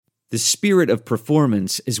The spirit of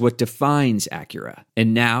performance is what defines Acura.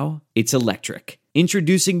 And now, it's electric.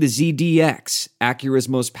 Introducing the ZDX, Acura's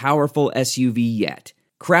most powerful SUV yet.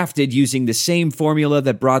 Crafted using the same formula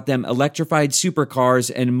that brought them electrified supercars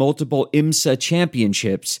and multiple IMSA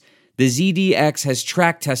championships, the ZDX has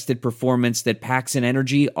track-tested performance that packs an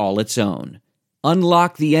energy all its own.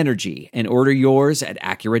 Unlock the energy and order yours at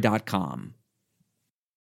Acura.com.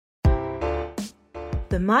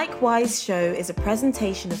 The Mike Wise Show is a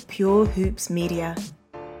presentation of Pure Hoops Media.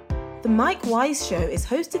 The Mike Wise Show is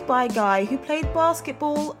hosted by a guy who played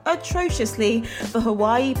basketball atrociously for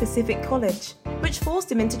Hawaii Pacific College, which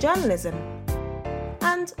forced him into journalism.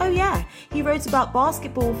 And, oh yeah, he wrote about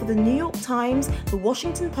basketball for the New York Times, the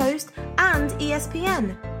Washington Post, and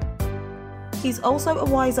ESPN. He's also a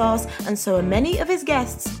wise ass, and so are many of his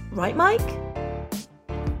guests. Right, Mike?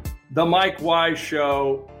 The Mike Wise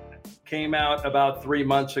Show came out about 3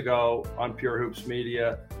 months ago on Pure Hoops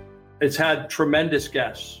Media. It's had tremendous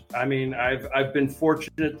guests. I mean, I've been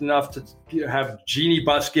fortunate enough to have Jeannie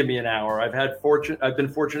Buss give me an hour. I've been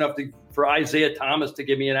fortunate enough for Isaiah Thomas to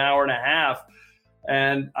give me an hour and a half.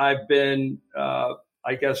 And I've been,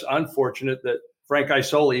 I guess, unfortunate that Frank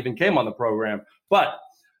Isola even came on the program. But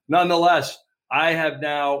nonetheless, I have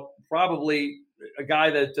now probably a guy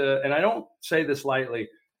that, and I don't say this lightly,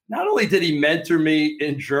 not only did he mentor me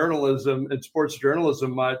in journalism and sports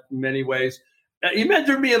journalism in many ways, he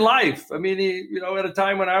mentored me in life. I mean, at a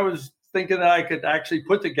time when I was thinking that I could actually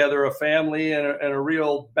put together a family and a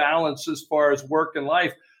real balance as far as work and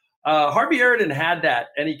life. Harvey Araton had that,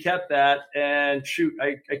 and he kept that. And shoot,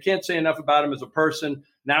 I can't say enough about him as a person.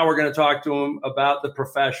 Now we're going to talk to him about the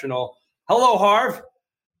professional. Hello, Harv.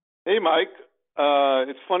 Hey, Mike.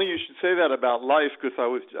 It's funny you should say that about life, because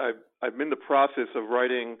I'm in the process of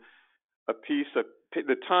writing a piece. The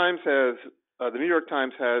New York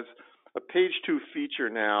Times has a page 2 feature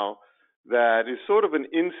now that is sort of an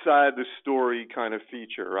inside the story kind of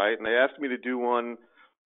feature, right? And they asked me to do one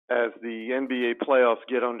as the NBA playoffs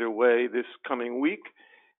get underway this coming week.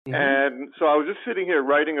 Mm-hmm. And so I was just sitting here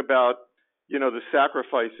writing about, the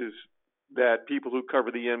sacrifices that people who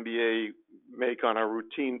cover the NBA make on a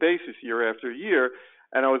routine basis year after year.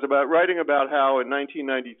 And I was writing about how in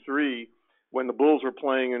 1993, when the Bulls were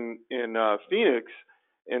playing in Phoenix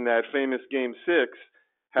in that famous Game 6,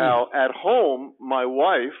 how at home my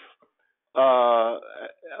wife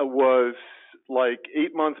was like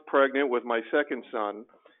 8 months pregnant with my second son,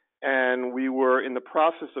 and we were in the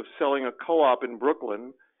process of selling a co-op in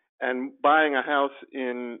Brooklyn and buying a house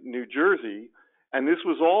in New Jersey, and this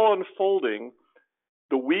was all unfolding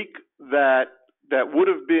the week that would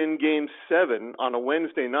have been Game 7 on a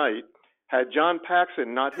Wednesday night had John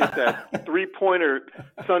Paxson not hit that three-pointer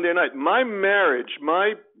Sunday night. My marriage,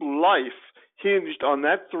 my life hinged on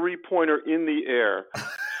that three-pointer in the air.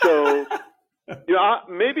 So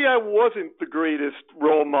maybe I wasn't the greatest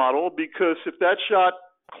role model, because if that shot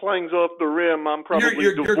clangs off the rim, I'm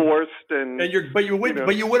probably divorced. But you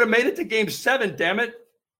would have made it to Game 7, damn it.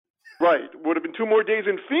 Right. Would have been 2 more days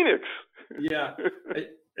in Phoenix. Yeah.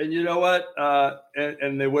 And you know what?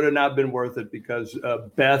 And they would have not been worth it, because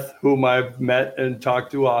Beth, whom I've met and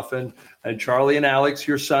talked to often, and Charlie and Alex,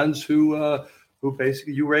 your sons, who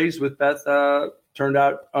basically you raised with Beth, turned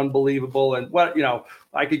out unbelievable. And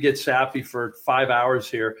I could get sappy for 5 hours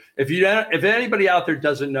here. If anybody out there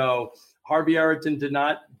doesn't know, Harvey Araton did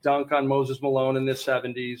not dunk on Moses Malone in the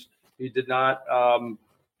 70s. He did not own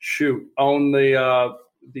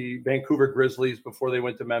the Vancouver Grizzlies before they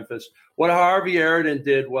went to Memphis. What Harvey Araton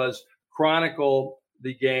did was chronicle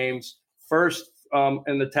the games first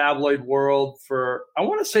in the tabloid world for, I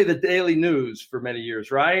want to say, the Daily News for many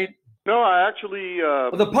years, right? No, I actually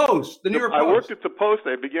the Post, the New York Post. I worked at the Post.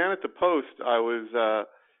 I began at the Post. I was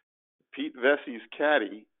Pete Vessey's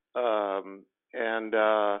caddy, and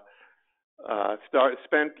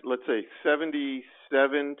spent, let's say,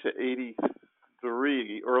 77 to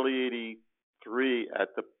 83, early 83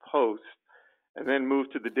 at the Post, and then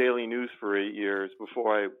moved to the Daily News for 8 years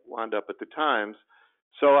before I wound up at the Times.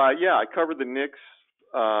 So, I covered the Knicks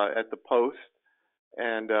at the Post,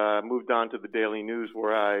 and moved on to the Daily News,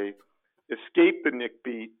 where I escaped the Knick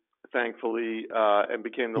beat, thankfully, and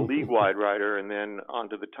became the league-wide writer, and then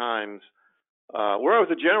onto the Times, where I was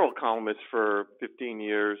a general columnist for 15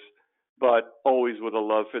 years, but always with a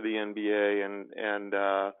love for the NBA, and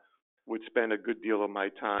would spend a good deal of my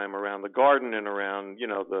time around the Garden and around,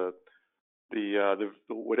 the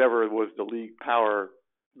whatever it was, the league power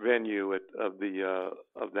venue of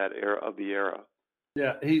the era.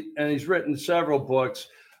 Yeah, he's written several books.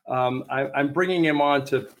 I'm bringing him on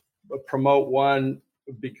to promote one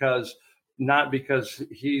because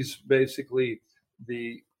he's basically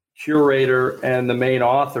the curator and the main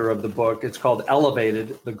author of the book. It's called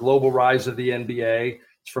Elevated, The Global Rise of the NBA.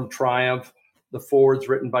 It's from Triumph. The foreword's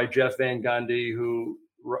written by Jeff Van Gundy, who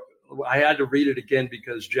I had to read it again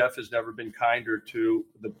because Jeff has never been kinder to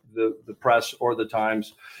the press or the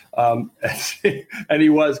Times. And he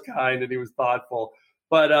was kind and he was thoughtful.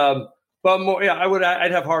 But more, yeah,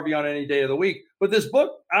 I'd have Harvey on any day of the week. But this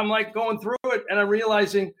book, I'm like going through it and I'm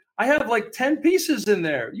realizing I have like 10 pieces in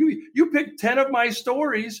there. You picked 10 of my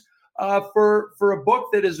stories for a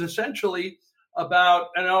book that is essentially about,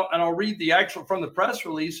 and I'll read the actual from the press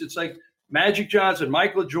release. It's like Magic Johnson,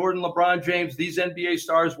 Michael Jordan, LeBron James, these NBA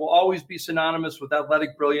stars will always be synonymous with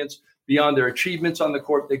athletic brilliance. Beyond their achievements on the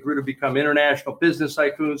court, they grew to become international business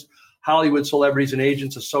tycoons, Hollywood celebrities, and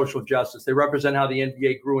agents of social justice. They represent how the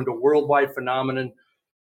NBA grew into a worldwide phenomenon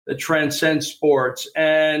that transcends sports.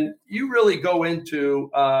 And you really go into,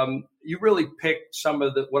 you really pick some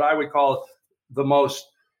of what I would call the most,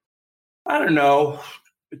 I don't know,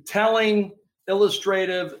 telling,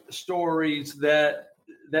 illustrative stories that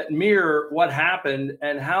mirror what happened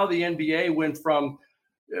and how the NBA went from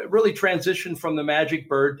really transitioned from the Magic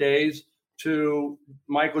Bird days to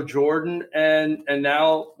Michael Jordan and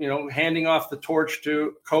now, handing off the torch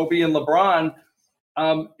to Kobe and LeBron.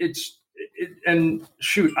 I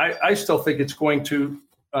still think it's going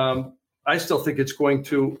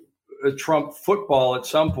to trump football at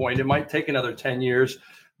some point. It might take another 10 years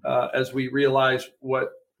as we realize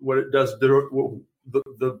what it does,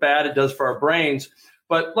 the bad it does for our brains.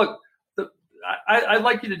 But look, I'd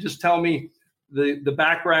like you to just tell me the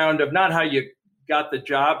background of not how you got the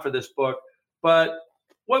job for this book, but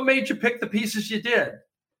what made you pick the pieces you did?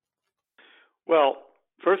 Well,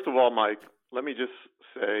 first of all, Mike, let me just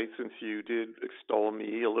say, since you did extol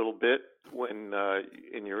me a little bit when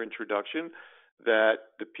in your introduction, that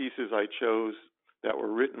the pieces I chose that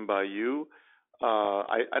were written by you,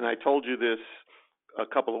 I told you this a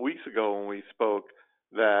couple of weeks ago when we spoke,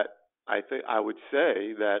 that I think I would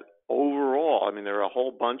say that overall, I mean, there are a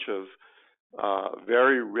whole bunch of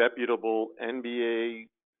very reputable NBA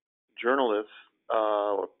journalists,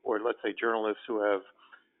 or let's say journalists who have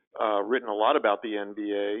written a lot about the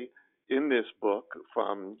NBA in this book,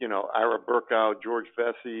 from Ira Burkow, George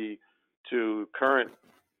Vesey, to current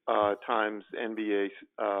Times NBA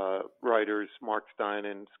writers Mark Stein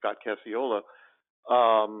and Scott Cacciola.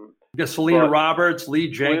 Selena Roberts, Lee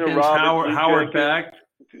Jenkins, Howard Beck,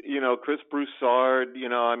 Chris Broussard.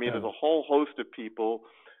 There's a whole host of people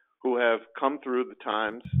who have come through the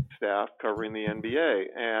Times staff covering the NBA.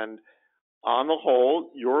 And on the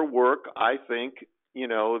whole, your work, I think,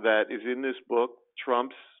 that is in this book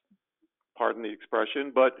trumps, pardon the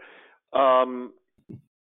expression, but all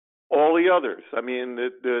the others. I mean,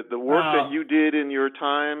 the work that you did in your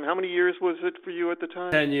time, how many years was it for you at the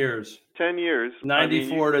time? 10 years. 10 years.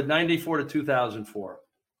 94 to 2004.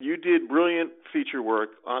 You did brilliant feature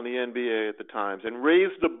work on the NBA at the Times and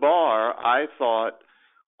raised the bar, I thought,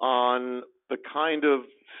 on the kind of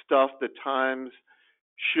stuff the Times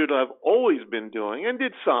should have always been doing, and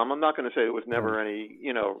did some. I'm not going to say it was never any,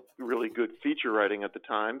 really good feature writing at the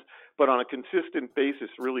Times, but on a consistent basis,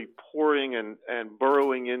 really pouring and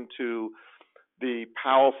burrowing into the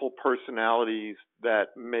powerful personalities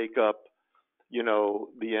that make up,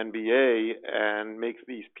 the NBA and make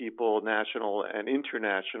these people national and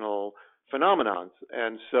international phenomenons.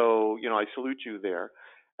 And so, I salute you there.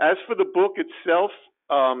 As for the book itself,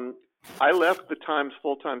 I left the Times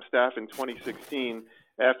full-time staff in 2016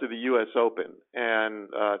 after the U.S. Open and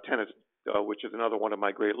tennis, which is another one of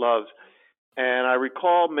my great loves. And I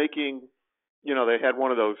recall making, they had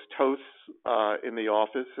one of those toasts in the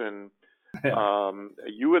office, and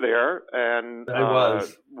you were there, and I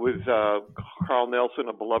was with Carl Nelson,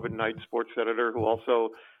 a beloved night sports editor who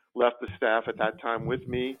also left the staff at that time with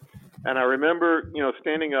me. And I remember,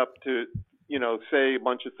 standing up to, say a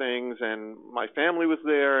bunch of things, and my family was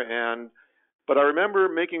there. But I remember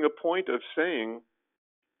making a point of saying,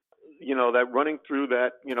 that running through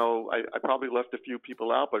that, I probably left a few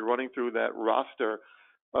people out, but running through that roster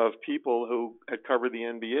of people who had covered the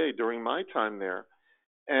NBA during my time there.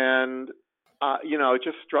 And, it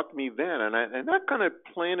just struck me then. And that kind of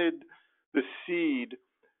planted the seed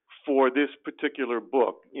for this particular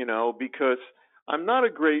book, because I'm not a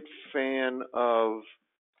great fan of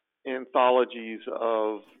anthologies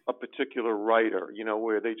of a particular writer,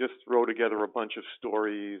 where they just throw together a bunch of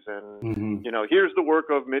stories and, here's the work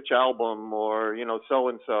of Mitch Albom or,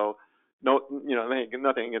 so-and-so. No,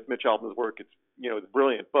 nothing against Mitch Albom's work. It's, it's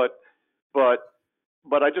brilliant, but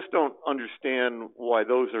I just don't understand why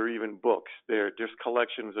those are even books. They're just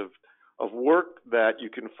collections of work that you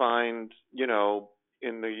can find,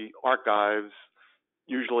 in the archives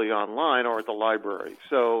usually online or at the library.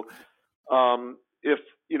 So if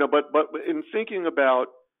but in thinking about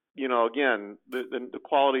again the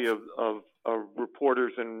quality of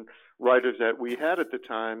reporters and writers that we had at the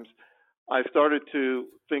Times, I started to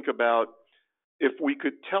think about if we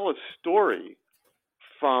could tell a story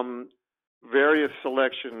from various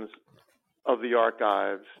selections of the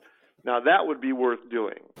archives. Now that would be worth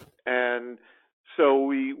doing. And so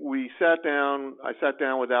we sat down. I sat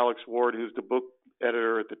down with Alex Ward, who's the book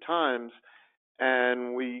editor at the Times,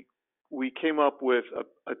 and we came up with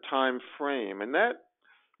a time frame. And that,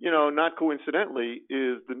 not coincidentally,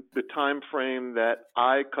 is the time frame that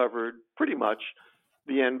I covered pretty much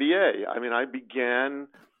the NBA. I mean, I began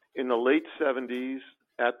in the late 70s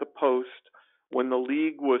at the Post, when the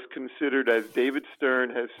league was considered, as David Stern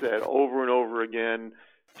has said over and over again,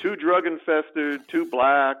 too drug-infested, too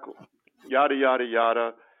black, yada, yada,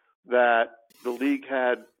 yada, that the league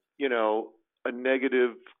had, a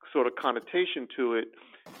negative sort of connotation to it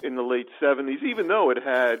in the late 70s, even though it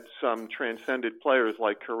had some transcended players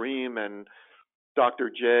like Kareem and Dr.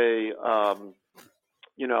 J, and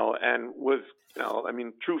was,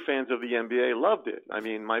 true fans of the NBA loved it. I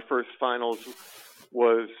mean, my first finals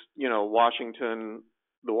was,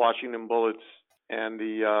 the Washington Bullets and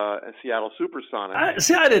the Seattle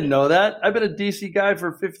Supersonics. I didn't know that. I've been a DC guy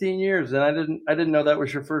for 15 years, and I didn't know that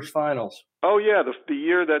was your first finals. Oh yeah, the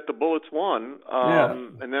year that the Bullets won,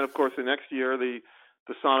 and then of course the next year the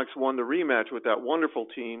Sonics won the rematch with that wonderful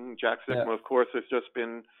team. Jack Sikma, of course, has just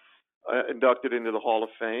been inducted into the Hall of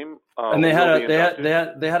Fame. And they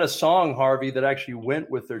had a song, Harvey, that actually went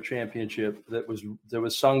with their championship. That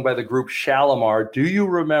was sung by the group Shalimar. Do you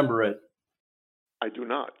remember it? I do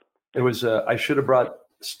not. It was. I should have brought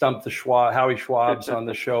Stump the Schwab, Howie Schwab's on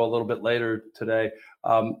the show a little bit later today.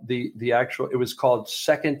 It was called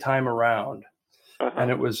Second Time Around.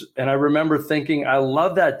 Uh-huh. And I remember thinking, I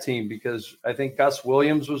love that team because I think Gus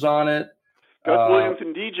Williams was on it. Gus Williams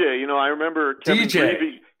and DJ. I remember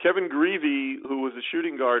Kevin Greavy, who was a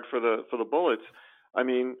shooting guard for the Bullets. I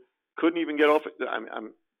mean, couldn't even get off.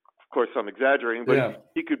 Of course, I'm exaggerating, but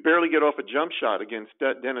he could barely get off a jump shot against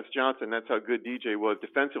Dennis Johnson. That's how good DJ was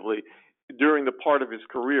defensively during the part of his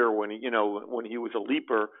career when he was a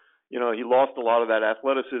leaper. He lost a lot of that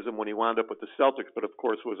athleticism when he wound up with the Celtics, but of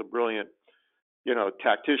course was a brilliant,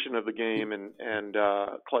 tactician of the game and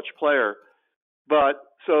clutch player. But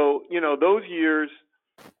so, those years,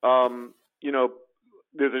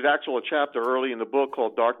 there's an actual chapter early in the book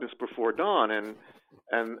called Darkness Before Dawn. And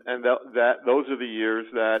those are the years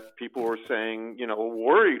that people were saying,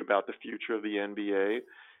 worried about the future of the NBA.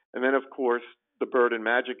 And then, of course, the Bird and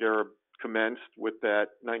Magic era commenced with that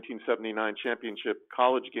 1979 championship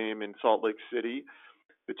college game in Salt Lake City.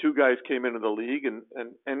 The two guys came into the league, and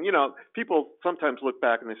people sometimes look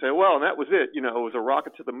back and they say, well, and that was it. It was a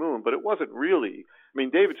rocket to the moon, but it wasn't really. I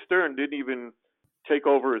mean, David Stern didn't even take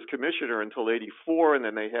over as commissioner until '84, and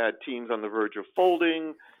then they had teams on the verge of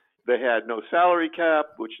folding. They had no salary cap,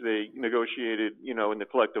 which they negotiated, in the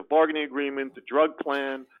collective bargaining agreement, the drug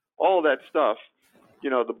plan, all that stuff.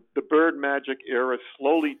 The Bird Magic era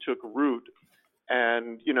slowly took root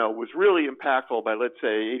and, was really impactful by, let's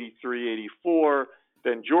say, '83, '84.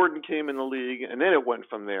 Then Jordan came in the league, and then it went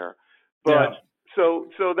from there. But so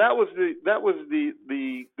that was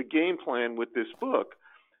the game plan with this book,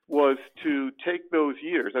 was to take those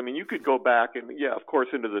years. I mean, you could go back and, of course,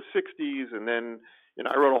 into the '60s, and then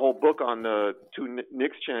I wrote a whole book on the two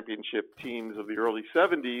Knicks championship teams of the early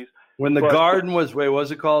 '70s. When the Garden was, what was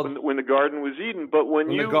it called? When the Garden was Eden. But when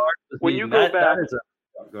you go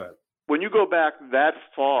back that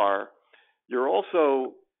far, you're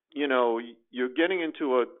also, you're getting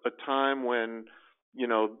into a time when,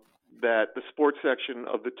 that the sports section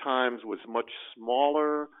of the Times was much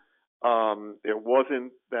smaller. There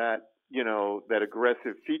wasn't that, that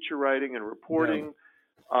aggressive feature writing and reporting.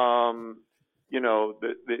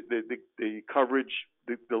 The coverage,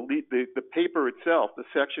 the paper itself, the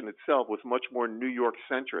section itself was much more New York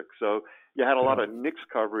centric. So you had a lot of Knicks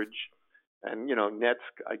coverage, and Nets,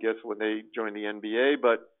 I guess, when they joined the NBA,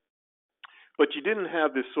 but you didn't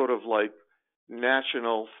have this sort of like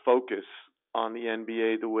national focus on the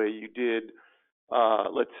NBA the way you did,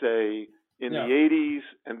 let's say, in the 80s,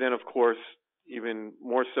 and then, of course, even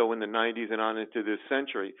more so in the 90s and on into this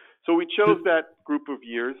century. So we chose that group of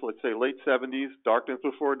years, let's say late 70s, Darkness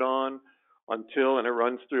Before Dawn, until, and it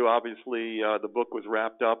runs through, obviously, the book was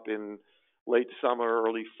wrapped up in late summer,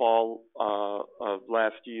 early fall of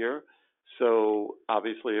last year. So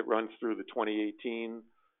obviously it runs through the 2018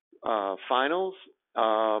 finals.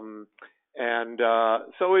 So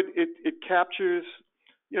it captures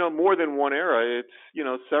more than one era.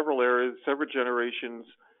 It's several eras, several generations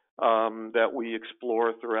that we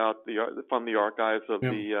explore throughout from the archives of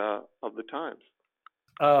the Times.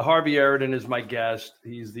 Harvey Araton is my guest.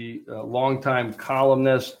 He's the longtime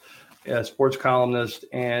columnist, sports columnist,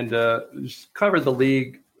 and covered the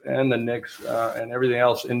league and the Knicks and everything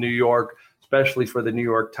else in New York, especially for the New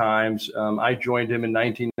York Times. I joined him in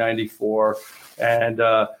 1994, and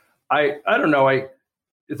I don't know.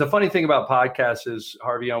 The funny thing about podcasts is,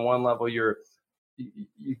 Harvey, on one level,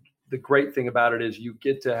 the great thing about it is you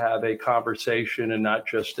get to have a conversation and not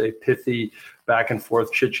just a pithy back and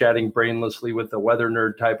forth chit-chatting brainlessly with the weather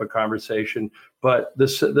nerd type of conversation. But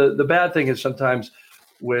the bad thing is sometimes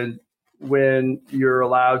when you're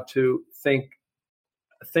allowed to think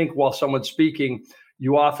while someone's speaking,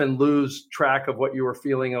 you often lose track of what you were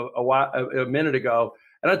feeling a minute ago.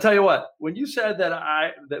 And I'll tell you what, when you said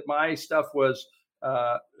that my stuff was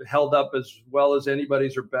held up as well as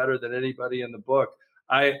anybody's or better than anybody in the book,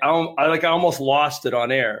 I almost lost it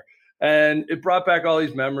on air, and it brought back all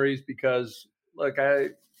these memories because, I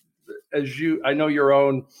know your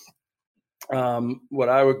own what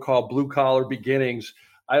I would call blue collar beginnings.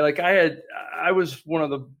 I was one of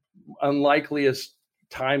the unlikeliest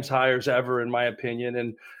Times hires ever, in my opinion,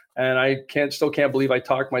 and I still can't believe I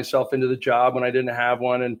talked myself into the job when I didn't have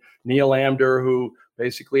one. And Neil Amder, who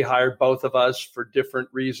basically hired both of us for different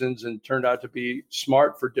reasons and turned out to be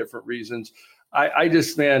smart for different reasons.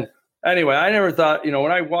 Anyway, I never thought,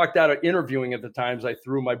 when I walked out of interviewing at the Times, I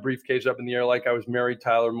threw my briefcase up in the air like I was Mary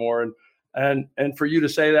Tyler Moore. And for you to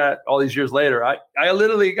say that all these years later, I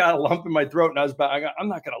literally got a lump in my throat, and I'm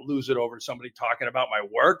not going to lose it over somebody talking about my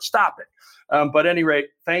work. Stop it. But at any rate,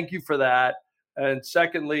 thank you for that. And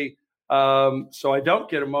secondly, so I don't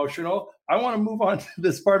get emotional, I want to move on to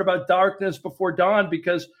this part about darkness before dawn,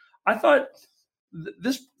 because I thought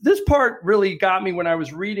this part really got me when I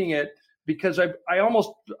was reading it, because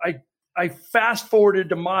I fast forwarded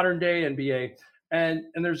to modern day NBA, and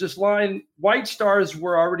there's this line: white stars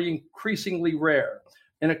were already increasingly rare.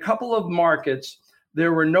 In a couple of markets,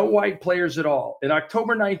 there were no white players at all. In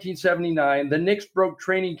October 1979, the Knicks broke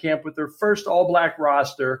training camp with their first all-black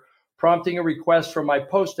roster, prompting a request from my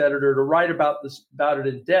post editor to write about it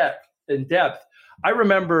in depth. I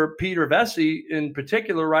remember Peter Vesey in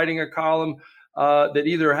particular writing a column that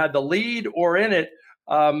either had the lead or in it.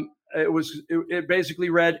 It basically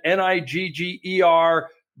read Nigger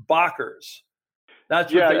Bockers.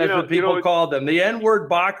 That's what people called them, the N-word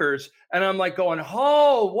Bockers. And I'm like going,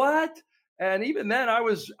 oh, what? And even then, I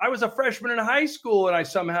was a freshman in high school, and I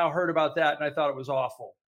somehow heard about that, and I thought it was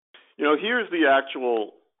awful. Here's the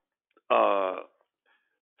actual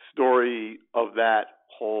story of that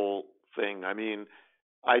whole thing. I mean,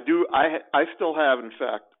 I still have, in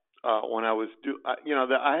fact, when I was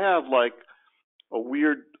I have like a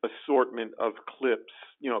weird assortment of clips,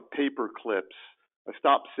 paper clips. I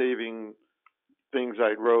stopped saving things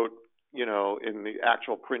I wrote, in the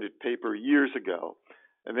actual printed paper years ago,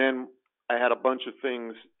 and then I had a bunch of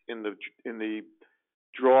things in the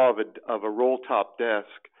drawer of a roll top desk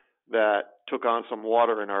that took on some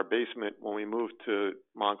water in our basement when we moved to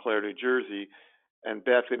Montclair, New Jersey, and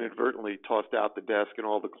Beth inadvertently tossed out the desk and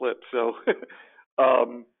all the clips. So,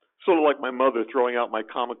 sort of like my mother throwing out my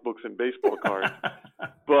comic books and baseball cards.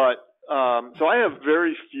 But so I have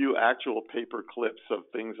very few actual paper clips of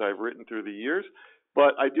things I've written through the years,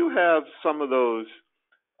 but I do have some of those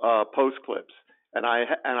post clips. And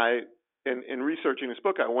in researching this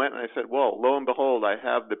book, I went and I said, well, lo and behold, I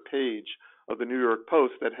have the page of the New York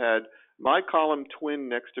Post that had my column twin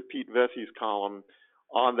next to Pete Vesey's column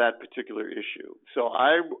on that particular issue. So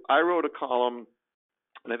I wrote a column,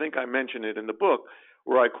 and I think I mentioned it in the book,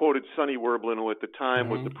 where I quoted Sonny Werblin, who at the time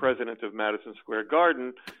was the president of Madison Square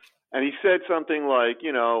Garden. And he said something like,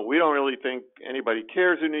 we don't really think anybody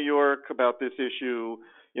cares in New York about this issue.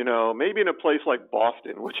 Maybe in a place like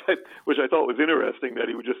Boston, which I thought was interesting that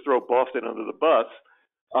he would just throw Boston under the bus.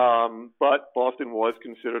 But Boston was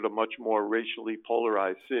considered a much more racially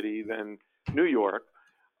polarized city than New York.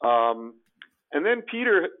 And then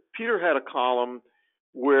Peter had a column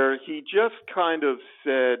where he just kind of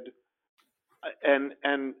said, and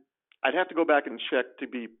I'd have to go back and check to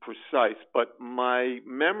be precise, but my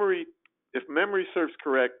memory, if memory serves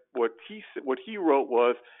correct, what he wrote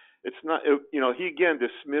was, it's not, he again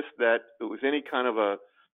dismissed that it was any kind of a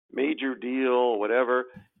major deal or whatever.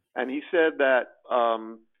 And he said that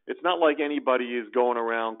it's not like anybody is going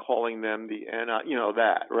around calling them the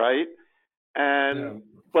that, right? And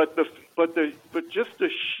but just the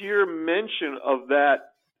sheer mention of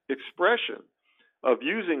that expression, of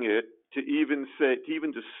using it to even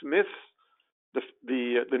dismiss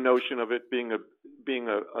the notion of it being being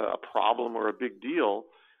a problem or a big deal,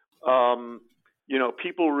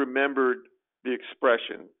 people remembered the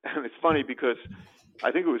expression. And it's funny because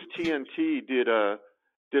I think it was TNT did a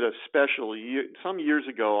special some years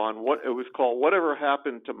ago on what it was called Whatever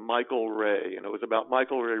Happened to Michael Ray, and it was about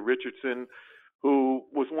Michael Ray Richardson, who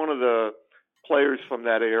was one of the players from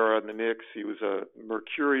that era in the Knicks. He was a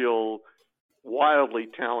mercurial, wildly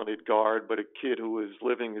talented guard, but a kid who was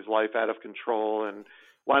living his life out of control and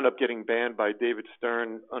wound up getting banned by David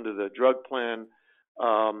Stern under the drug plan,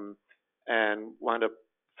 and wound up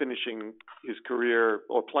finishing his career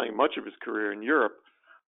or playing much of his career in Europe.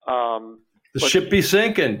 The ship be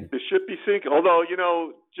sinking. The ship be sinking. Although,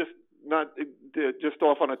 just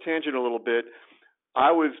off on a tangent a little bit,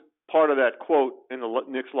 I was part of that quote in the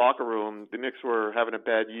Knicks locker room. The Knicks were having a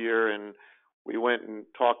bad year, and we went and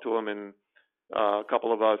talked to him, and a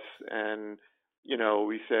couple of us, and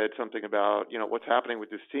we said something about what's happening with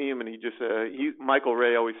this team, and he just Michael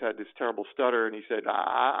Ray always had this terrible stutter, and he said,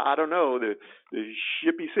 I don't know, the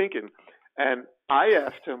ship be sinking. And I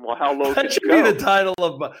asked him, well, how low that should be the title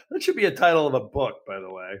of that should be a title of a book, by the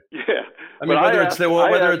way. Yeah, I mean, whether it's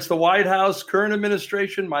the White House, current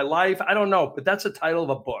administration, my life, I don't know, but that's a title of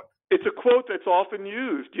a book. It's a quote that's often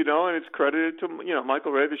used, and it's credited to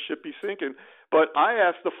Michael Ray, the ship be sinking. But I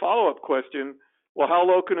asked the follow-up question, well, how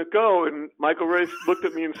low can it go? And Michael Ray looked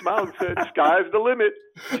at me and smiled and said, sky's the limit.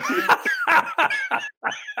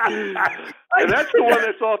 And that's the one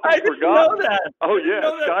that's often forgotten. Know that. Oh, yeah,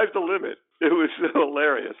 sky's the limit. It was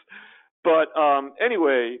hilarious. But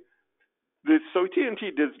anyway, so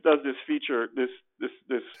TNT does this feature,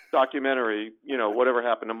 this documentary, Whatever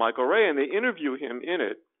Happened to Michael Ray, and they interview him in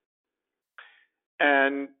it.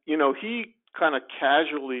 And, he kind of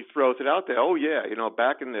casually throws it out there. Oh, yeah,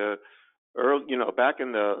 back in the early,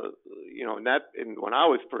 when I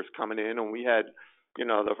was first coming in and we had,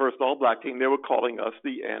 the first all-black team, they were calling us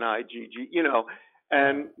the NIGG,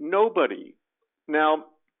 and nobody. Now,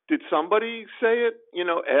 did somebody say it,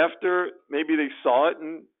 after maybe they saw it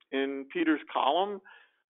in Peter's column?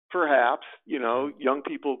 Perhaps, young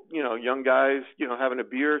people, young guys, having a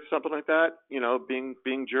beer, something like that,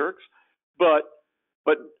 being jerks.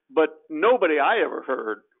 But nobody I ever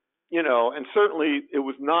heard, and certainly it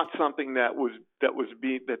was not something that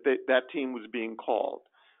team was being called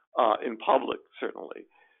in public, certainly.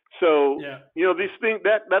 So, these things,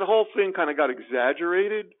 that whole thing kind of got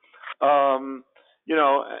exaggerated.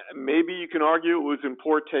 Maybe you can argue it was in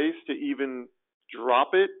poor taste to even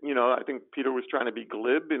drop it. I think Peter was trying to be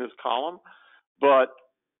glib in his column, but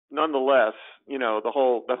nonetheless, that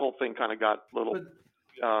whole thing kind of got a little.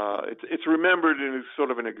 It's remembered in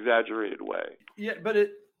sort of an exaggerated way. Yeah, but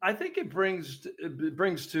I think it brings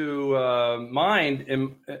to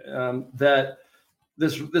mind that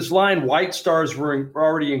this line, white stars were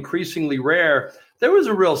already increasingly rare. There was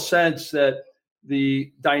a real sense that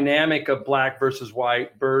the dynamic of black versus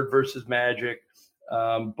white, Bird versus Magic,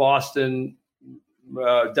 Boston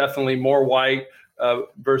definitely more white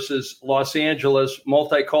versus Los Angeles,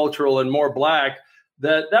 multicultural and more black,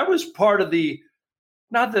 that was part of the,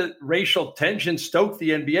 not that racial tension stoked the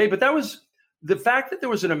NBA, but that was the fact that there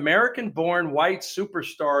was an American-born white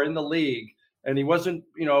superstar in the league, and he wasn't,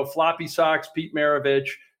 floppy socks Pete Maravich,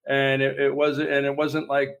 and it wasn't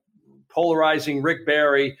like polarizing Rick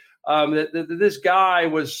Barry. This guy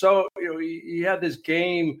was so, he had this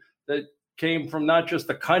game that came from not just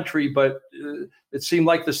the country, but it seemed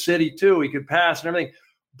like the city too. He could pass and everything.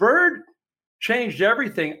 Bird changed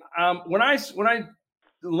everything. When I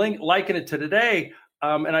liken it to today,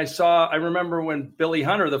 and I remember when Billy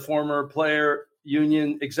Hunter, the former player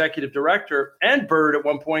union executive director, and Bird at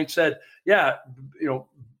one point said, yeah,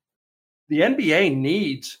 the NBA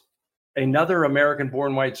needs another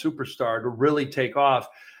American-born white superstar to really take off.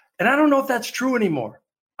 And I don't know if that's true anymore.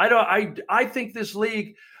 I think this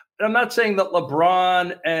league, I'm not saying that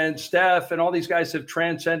LeBron and Steph and all these guys have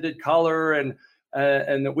transcended color and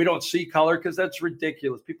that we don't see color, because that's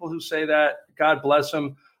ridiculous. People who say that, God bless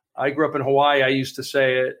them. I grew up in Hawaii. I used to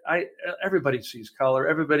say it. Everybody sees color.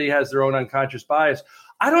 Everybody has their own unconscious bias.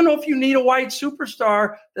 I don't know if you need a white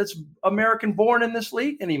superstar that's American-born in this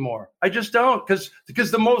league anymore. I just don't, because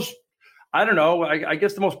the most, I don't know, I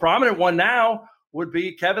guess the most prominent one now would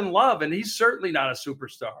be Kevin Love, and he's certainly not a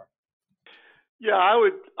superstar. Yeah, I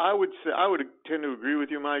would tend to agree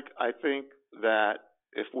with you, Mike. I think that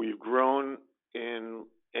if we've grown in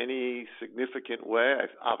any significant way,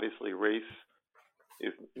 obviously race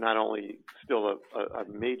is not only still a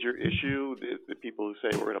major issue. The people who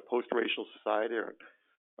say we're in a post-racial society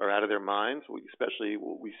are out of their minds. Especially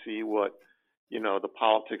we see what the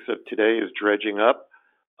politics of today is dredging up.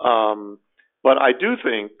 But I do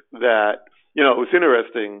think that it was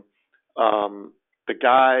interesting. The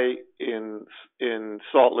guy in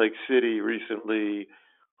Salt Lake City recently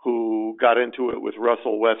who got into it with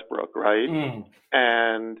Russell Westbrook, right?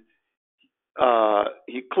 And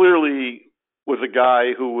he clearly was a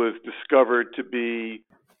guy who was discovered to be,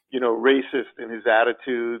 racist in his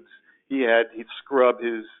attitudes. He'd scrubbed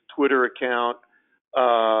his Twitter account,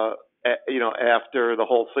 after the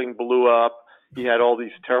whole thing blew up. He had all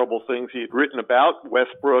these terrible things he had written about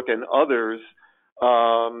Westbrook and others,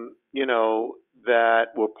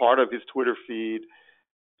 that were part of his Twitter feed.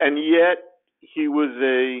 And yet he was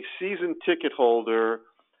a season ticket holder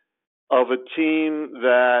of a team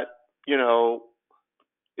that,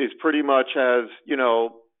 is pretty much has,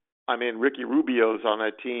 Ricky Rubio's on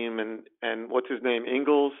that team and what's his name?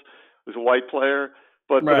 Ingles was a white player.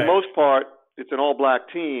 But for the most part, it's an all-black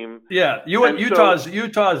team. Yeah, Utah's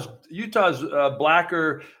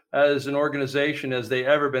blacker as an organization as they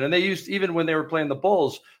ever been, and they used, even when they were playing the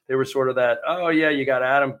Bulls, they were sort of that. Oh yeah, you got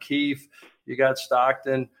Adam Keefe, you got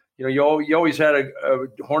Stockton. You always had a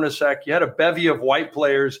Hornacek. You had a bevy of white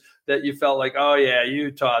players that you felt like, oh yeah,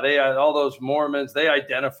 Utah. They had all those Mormons. They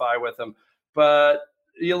identify with them, but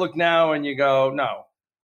you look now and you go, no.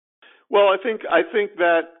 Well, I think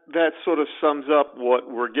that sort of sums up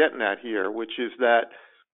what we're getting at here, which is that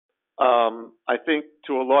I think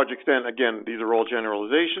to a large extent, again, these are all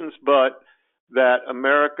generalizations, but that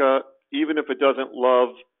America, even if it doesn't love,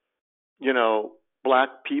 black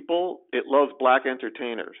people, it loves black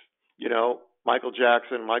entertainers. Michael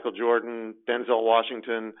Jackson, Michael Jordan, Denzel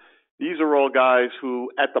Washington. These are all guys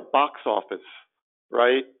who, at the box office,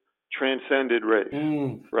 right, transcended race.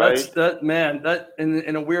 Right? That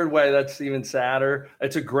in a weird way, that's even sadder.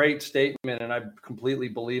 It's a great statement, and I completely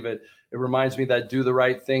believe it. It reminds me of that "Do the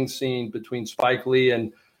Right Thing" scene between Spike Lee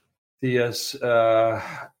and the I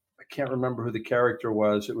can't remember who the character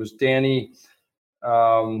was. It was Danny.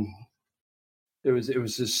 It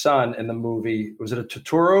was his son in the movie. Was it a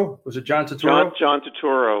Turturro? Was it John Turturro? John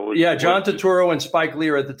Turturro. John Turturro and Spike Lee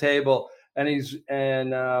are at the table, and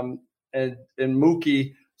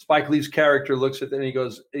Mookie, Spike Lee's character, looks at it and he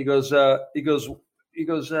goes, why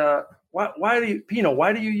do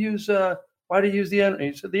you use the N?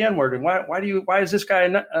 He said the N word, and why is this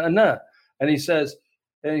guy a nut? And he says,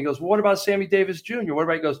 and he goes, well, what about Sammy Davis Jr.? What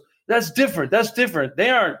about? He goes, that's different. They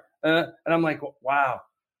aren't. And I'm like, wow.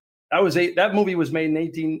 That movie was made in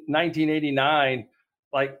 1989.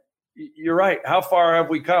 Like, you're right. How far have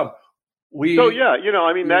we come?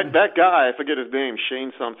 That guy, I forget his name,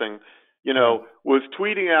 Shane something, was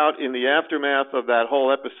tweeting out in the aftermath of that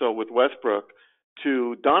whole episode with Westbrook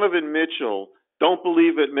to Donovan Mitchell, don't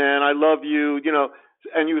believe it, man. I love you,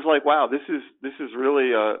 and he was like, wow, this is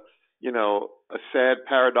really a sad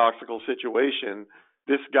paradoxical situation.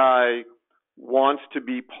 This guy wants to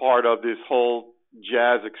be part of this whole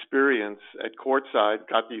Jazz experience at courtside,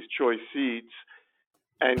 got these choice seats,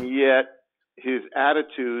 and yet his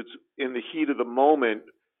attitudes in the heat of the moment,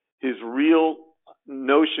 his real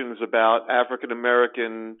notions about African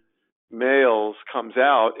American males comes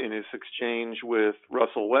out in his exchange with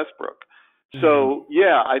Russell Westbrook. So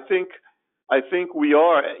I think we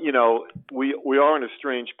are, we are in a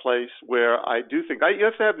strange place where I do think I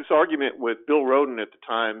used to have this argument with Bill Rhoden at the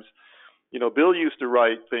Times. Bill used to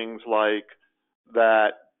write things like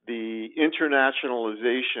that the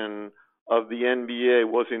internationalization of the NBA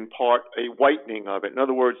was in part a whitening of it. In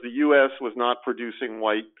other words, the U.S. was not producing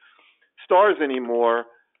white stars anymore,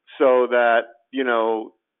 so that,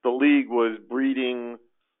 the league was breeding,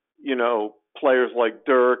 players like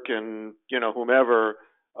Dirk and, whomever,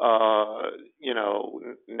 now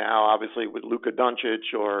obviously with Luka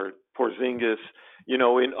Doncic or Porzingis,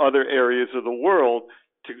 in other areas of the world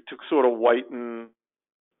to sort of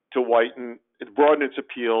it broadened its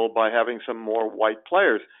appeal by having some more white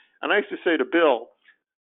players. And I used to say to Bill,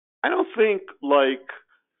 I don't think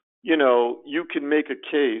you can make a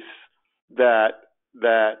case that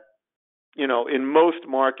in most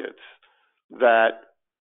markets that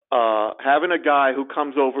having a guy who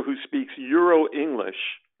comes over who speaks Euro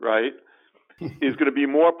English, right, is going to be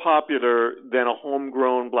more popular than a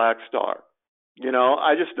homegrown black star.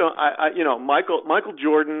 I just don't. Michael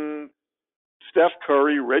Jordan, Steph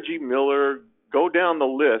Curry, Reggie Miller, go down the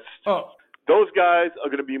list. Oh. Those guys are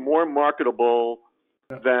going to be more marketable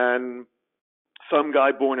than some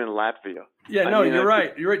guy born in Latvia. Yeah, you're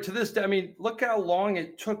right. You're right. To this day, look how long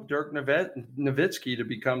it took Dirk Nowitzki to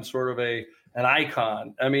become sort of an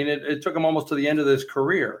icon. It took him almost to the end of his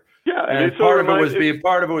career. Yeah, and part of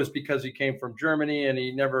it was because he came from Germany and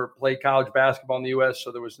he never played college basketball in the U.S.,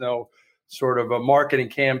 so there was no sort of a marketing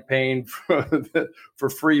campaign for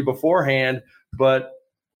free beforehand. But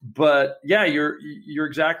But yeah, you're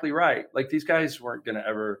exactly right. Like these guys weren't going to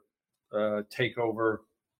ever take over.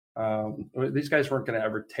 These guys weren't going to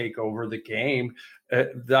ever take over the game.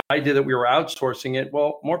 The idea that we were outsourcing it.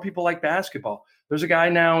 Well, more people like basketball. There's a guy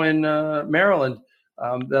now in Maryland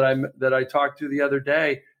that I talked to the other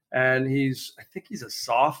day, and I think he's a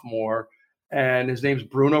sophomore, and his name's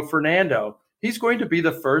Bruno Fernando. He's going to be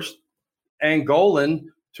the first Angolan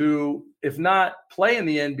to, if not play in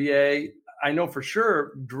the NBA, I know for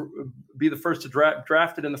sure be the first to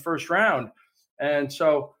drafted in the first round. And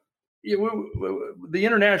so the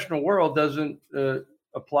international world doesn't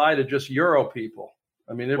apply to just Euro people.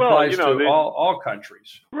 I mean, it applies to all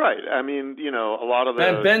countries. Right. I mean, a lot of the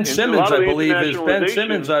and Ben Simmons, I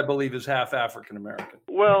believe, is half African American.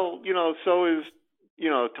 Well, so is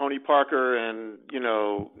Tony Parker and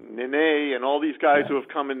Nene and all these guys who have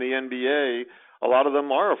come in the NBA. A lot of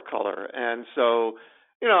them are of color, and so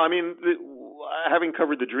having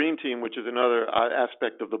covered the Dream Team, which is another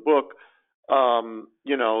aspect of the book,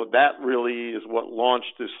 that really is what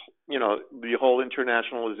launched this, the whole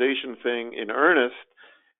internationalization thing in earnest.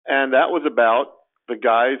 And that was about the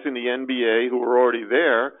guys in the NBA who were already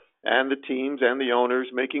there and the teams and the owners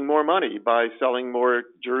making more money by selling more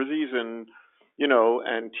jerseys and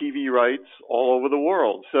TV rights all over the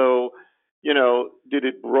world. So, did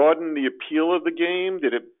it broaden the appeal of the game?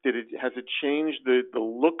 Has it changed the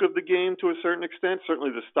look of the game to a certain extent? Certainly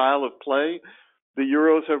the style of play the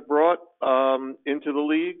Euros have brought into the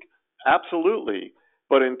league? Absolutely.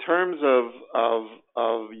 But in terms of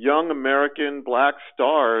young American black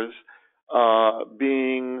stars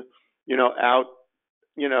being, out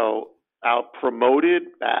promoted,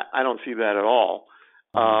 I don't see that at all.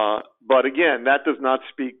 But again, that does not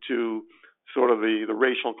speak to sort of the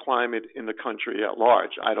racial climate in the country at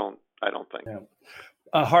large. I don't think.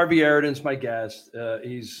 Yeah. Harvey Araton's my guest.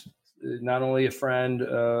 He's not only a friend,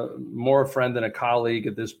 more a friend than a colleague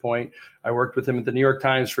at this point. I worked with him at the New York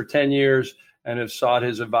Times for 10 years and have sought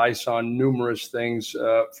his advice on numerous things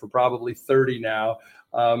for probably 30 now.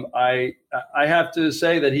 I have to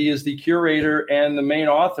say that he is the curator and the main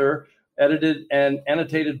author, edited and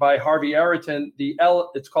annotated by Harvey Araton.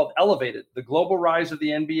 It's called Elevated, The Global Rise of the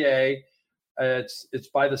NBA. It's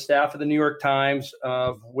by the staff of the New York Times,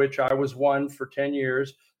 of which I was one for 10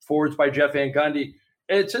 years, forwards by Jeff Van Gundy.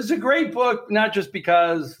 It's a great book, not just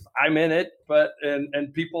because I'm in it, but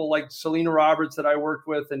and people like Selena Roberts that I worked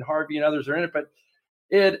with and Harvey and others are in it, but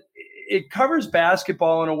it covers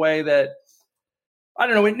basketball in a way that, I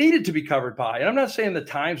don't know, it needed to be covered by. And I'm not saying the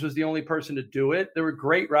Times was the only person to do it. There were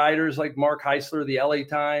great writers like Mark Heisler of the LA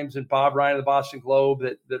Times and Bob Ryan of the Boston Globe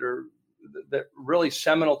that are really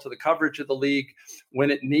seminal to the coverage of the league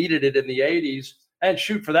when it needed it in the 80s. And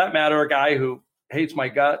shoot, for that matter, a guy who hates my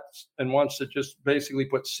guts and wants to just basically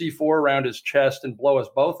put C4 around his chest and blow us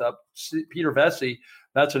both up, Peter Vesey,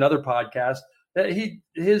 that's another podcast, that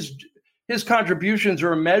his contributions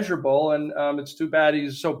are immeasurable, and it's too bad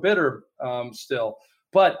he's so bitter still.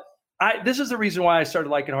 But this is the reason why I started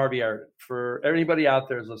liking Harvey Araton. For anybody out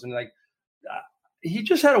there who's listening, he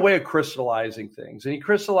just had a way of crystallizing things, and he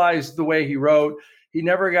crystallized the way he wrote. He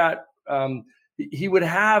never got he would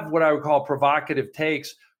have what I would call provocative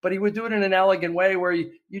takes, but he would do it in an elegant way where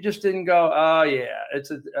you just didn't go, oh yeah,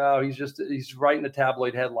 he's writing a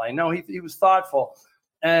tabloid headline. No, he was thoughtful,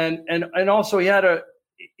 and also he had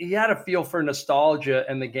a feel for nostalgia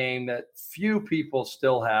in the game that few people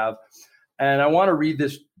still have. And I want to read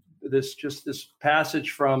this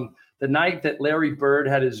passage from the night that Larry Bird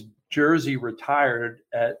had his jersey retired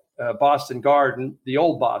at Boston Garden, the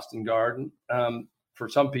old Boston Garden, for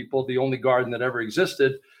some people, the only garden that ever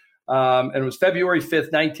existed. And it was February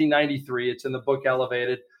 5th, 1993. It's in the book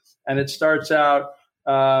Elevated. And it starts out,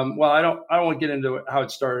 I don't want to get into how it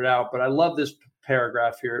started out, but I love this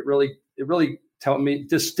paragraph here. It really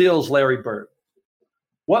distills Larry Bird.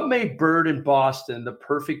 What made Bird in Boston the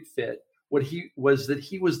perfect fit? He was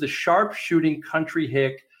the sharp-shooting country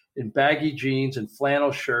hick in baggy jeans and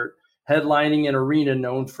flannel shirt, headlining an arena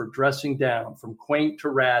known for dressing down from quaint to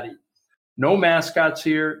ratty. No mascots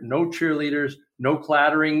here, no cheerleaders, no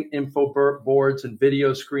clattering info boards and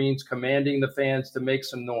video screens commanding the fans to make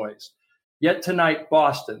some noise. Yet tonight,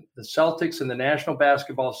 Boston, the Celtics and the National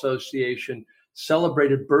Basketball Association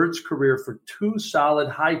celebrated Bird's career for 2 solid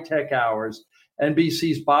high-tech hours.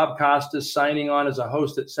 NBC's Bob Costas signing on as a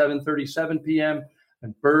host at 7:37 p.m.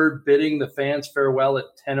 and Bird bidding the fans farewell at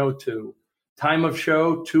 10:02. Time of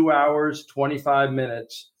show, 2 hours, 25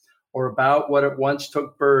 minutes, or about what it once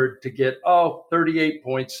took Bird to get 38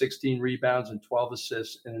 points, 16 rebounds, and 12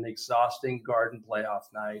 assists in an exhausting Garden playoff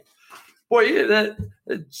night. Boy,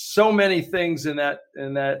 so many things in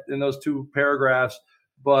those 2 paragraphs.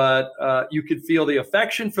 but you could feel the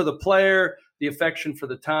affection for the player, the affection for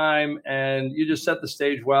the time, and you just set the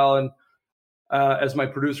stage well. And as my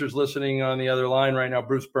producer's listening on the other line right now,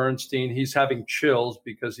 Bruce Bernstein, he's having chills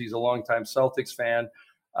because he's a longtime Celtics fan.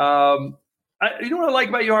 You know what I like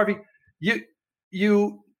about you, Harvey?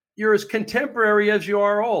 You're as contemporary as you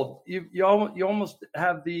are old. You almost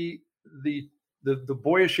have the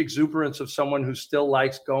boyish exuberance of someone who still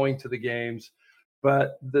likes going to the games,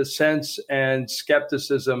 but the sense and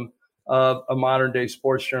skepticism of a modern day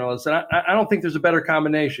sports journalist. And I don't think there's a better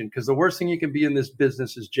combination, because the worst thing you can be in this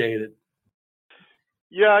business is jaded.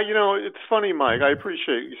 Yeah, it's funny, Mike. I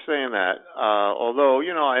appreciate you saying that. Although,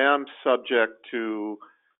 I am subject to,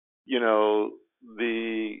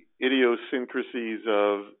 the idiosyncrasies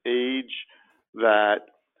of age that,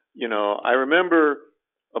 I remember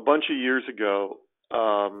a bunch of years ago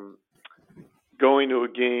going to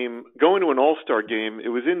an All-Star game. It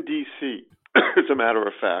was in D.C., as a matter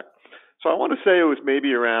of fact. So I want to say it was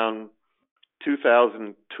maybe around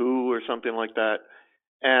 2002 or something like that.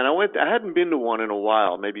 And I hadn't been to one in a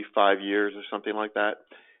while, maybe 5 years or something like that.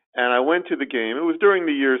 And I went to the game. It was during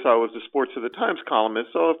the years I was the Sports of the Times columnist.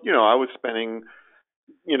 So, I was spending,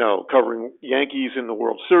 covering Yankees in the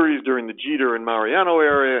World Series during the Jeter and Mariano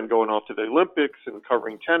era, and going off to the Olympics and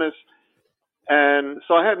covering tennis. And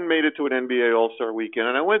so I hadn't made it to an NBA All-Star weekend.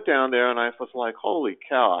 And I went down there and I was like, holy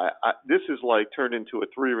cow, this is like turned into a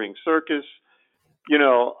three-ring circus.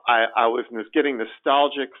 I was getting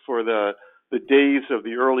nostalgic for the days of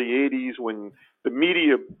the early 80s when the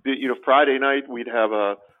media, Friday night we'd have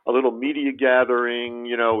a little media gathering,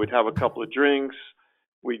 we'd have a couple of drinks.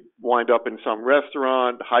 We'd wind up in some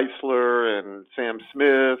restaurant, Heisler and Sam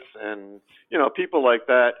Smith and, people like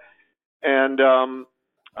that. And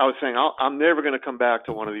I was saying, I'm never going to come back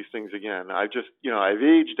to one of these things again. I've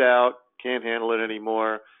aged out, can't handle it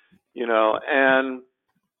anymore, and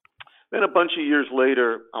then a bunch of years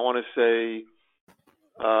later, I want to say,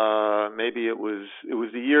 maybe it was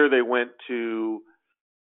the year they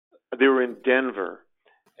were in Denver,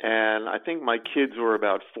 and I think my kids were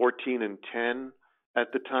about 14 and 10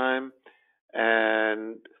 at the time,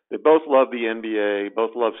 and they both loved the NBA,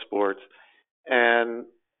 both loved sports, and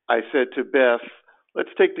I said to Beth,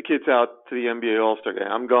 let's take the kids out to the NBA All-Star game.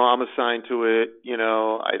 I'm assigned to it,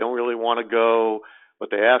 I don't really want to go, but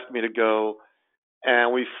they asked me to go,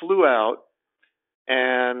 and we flew out,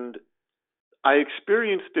 and I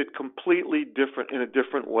experienced it completely different, in a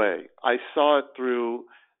different way. I saw it through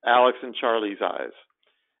Alex and Charlie's eyes.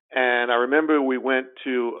 And I remember we went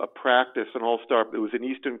to a practice, an All-Star. It was an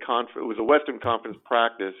Eastern Conference. It was a Western Conference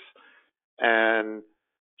practice, and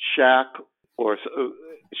Shaq was,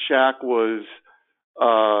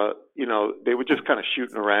 they were just kind of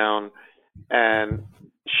shooting around, and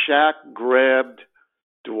Shaq grabbed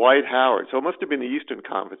Dwight Howard. So it must have been the Eastern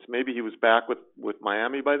Conference. Maybe he was back with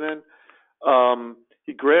Miami by then.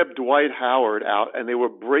 He grabbed Dwight Howard out, and they were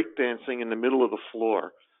breakdancing in the middle of the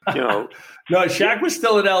floor. No, Shaq was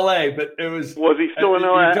still in L.A., but it was. Was he still in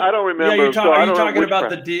L.A.? I don't remember. Yeah, you're talking about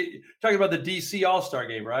the D.C. All-Star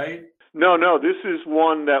game, right? No. This is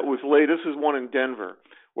one that was late. This is one in Denver.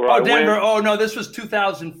 Denver. Oh no, this was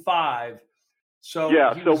 2005. So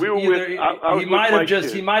yeah, we were with. He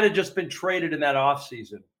might have just been traded in that off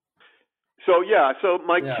season. So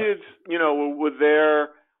my kids, were there.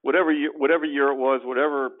 Whatever year it was,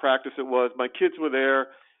 whatever practice it was, my kids were there,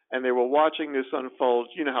 and they were watching this unfold.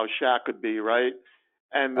 You know how Shaq could be, right?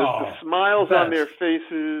 And the smiles on their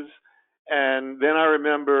faces. And then I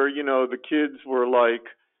remember, the kids were like,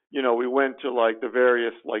 we went to like the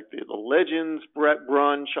various, like the Legends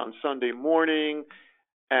brunch on Sunday morning,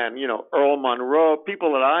 and Earl Monroe,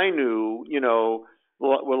 people that I knew,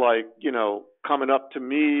 were like, coming up to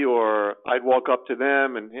me, or I'd walk up to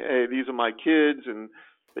them and, hey, these are my kids, and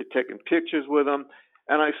they'd taken pictures with them.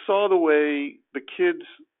 And I saw the way the kids,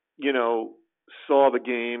 saw the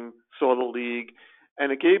game, saw the league,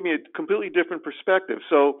 and it gave me a completely different perspective.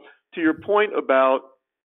 So to your point about,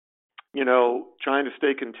 trying to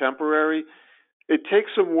stay contemporary, it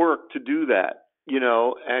takes some work to do that,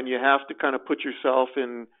 and you have to kind of put yourself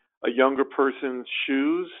in a younger person's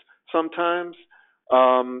shoes sometimes,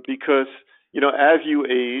 because, as you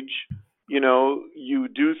age, you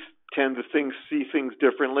do tend to see things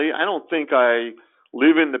differently. I don't think I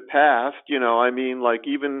live in the past, like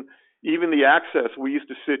even the Access, we used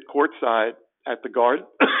to sit courtside at the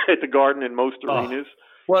Garden, in most arenas.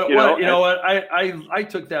 I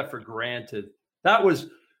took that for granted. That was,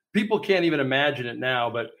 people can't even imagine it now,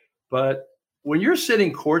 but when you're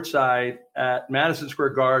sitting courtside at Madison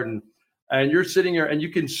Square Garden and you're sitting there and you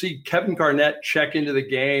can see Kevin Garnett check into the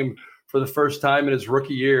game for the first time in his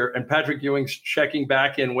rookie year, and Patrick Ewing's checking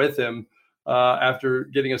back in with him after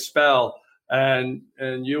getting a spell, and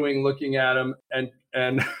Ewing looking at him and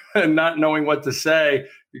and not knowing what to say,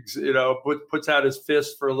 puts out his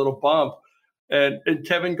fist for a little bump, and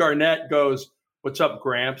Kevin Garnett goes, "What's up,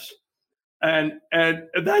 Gramps?" And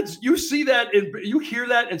that's, you hear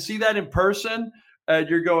that and see that in person, and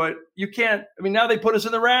you're going, you can't. I mean, now they put us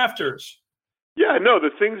in the rafters. Yeah, no, the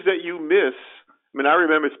things that you miss. I mean, I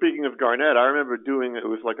remember, speaking of Garnett, I remember doing, it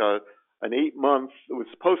was like an 8-month, it was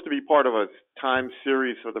supposed to be part of a Times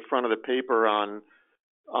series for the front of the paper on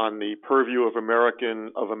the purview of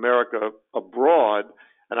America abroad,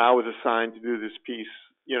 and I was assigned to do this piece,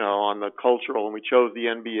 on the cultural, and we chose the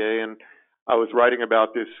NBA, and I was writing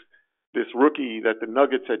about this rookie that the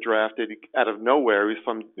Nuggets had drafted out of nowhere. He's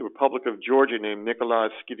from the Republic of Georgia, named Nikolai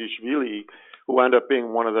Skidishvili, who ended up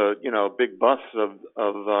being one of the big busts of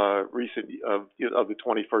the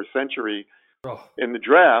 21st century in the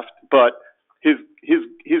draft. But his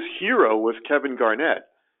hero was Kevin Garnett,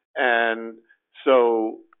 and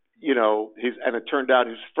so and it turned out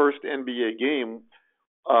his first NBA game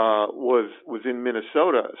was in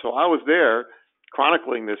Minnesota. So I was there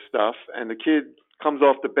chronicling this stuff, and the kid comes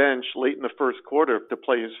off the bench late in the first quarter to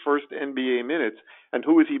play his first NBA minutes, and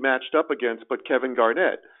who is he matched up against but Kevin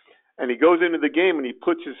Garnett? And he goes into the game and he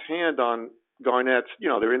puts his hand on Garnett's,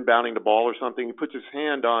 they're inbounding the ball or something. He puts his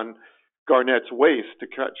hand on Garnett's waist to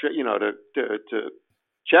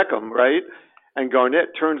check him, right? And Garnett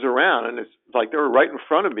turns around, and it's like they were right in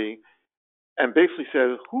front of me, and basically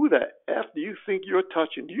says, "Who the F do you think you're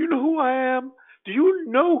touching? Do you know who I am? Do you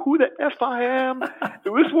know who the F I am?"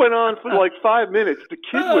 This went on for like 5 minutes. The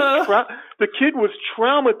kid was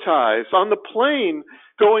traumatized on the plane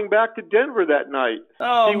going back to Denver that night.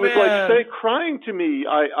 Oh, he was man. crying to me.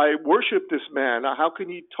 I worship this man. How can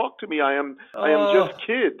he talk to me? I am just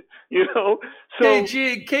kid. So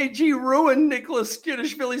KG ruined Nicholas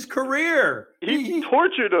Skidishvili's career. He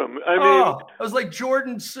tortured him. I mean, it was like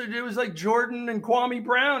Jordan. It was like Jordan and Kwame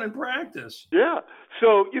Brown in practice. Yeah.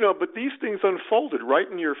 So but these things unfolded right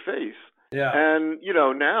in your face. Yeah. And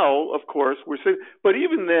now, of course, we're saying. But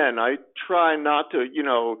even then, I try not to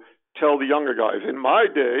tell the younger guys. In my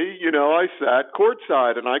day, I sat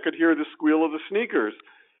courtside and I could hear the squeal of the sneakers.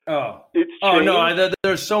 Oh, it's changed. No!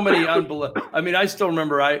 There's so many unbelievable. I mean, I still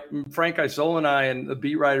remember Frank Isola and I and the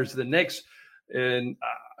beat writers of the Knicks, and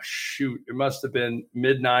it must have been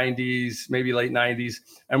mid '90s, maybe late '90s,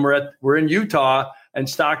 and we're in Utah, and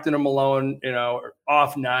Stockton and Malone,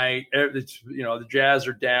 off night. It's, the Jazz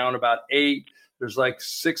are down about 8. There's like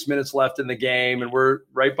 6 minutes left in the game, and we're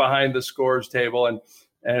right behind the scores table, and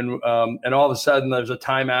all of a sudden there's a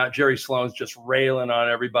timeout. Jerry Sloan's just railing on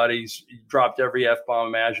everybody. He dropped every F-bomb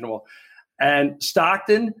imaginable. And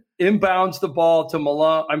Stockton inbounds the ball to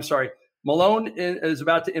Malone. I'm sorry. Malone is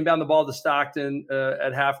about to inbound the ball to Stockton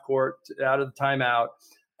at half court out of the timeout.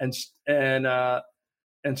 And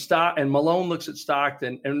Malone looks at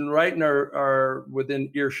Stockton, and right in our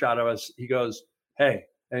within earshot of us, he goes, "Hey,"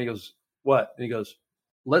 and he goes, "What?" And he goes,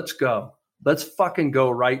 "Let's go. Let's fucking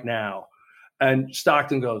go right now." And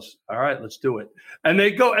Stockton goes, "All right, let's do it." And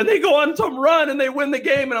they go on some run and they win the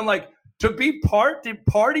game. And I'm like, to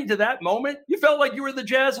party to that moment, you felt like you were the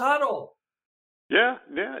Jazz huddle. Yeah.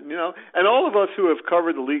 And all of us who have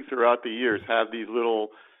covered the league throughout the years have these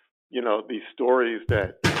little, these stories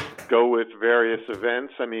that go with various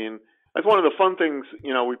events. I mean, that's one of the fun things.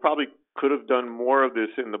 We probably could have done more of this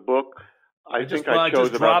in the book. I just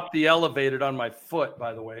dropped the Elevated on my foot,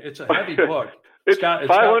 by the way. It's a heavy book. It's got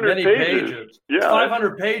 500 many pages. Yeah, it's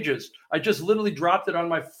 500 pages. I just literally dropped it on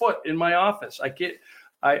my foot in my office.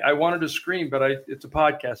 I wanted to scream, but it's a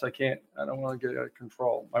podcast. I don't want to get out of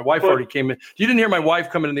control. My wife already came in. You didn't hear my wife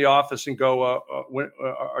come into the office and go,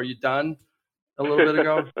 "Are you done?" a little bit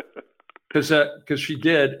ago? Because she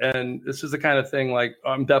did. And this is the kind of thing, like,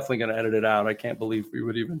 I'm definitely going to edit it out. I can't believe we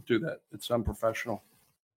would even do that. It's unprofessional.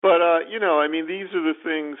 But, I mean, these are the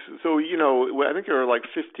things. So, I think there are like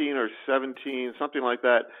 15 or 17, something like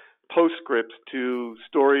that, postscripts to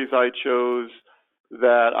stories I chose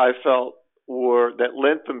that I felt that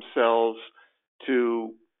lent themselves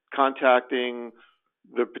to contacting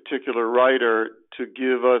the particular writer to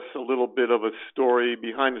give us a little bit of a story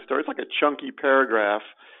behind the story. It's like a chunky paragraph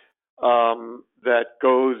that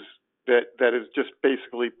is just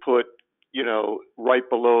basically put, right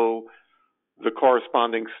below the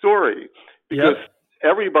corresponding story, because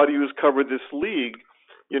everybody who's covered this league,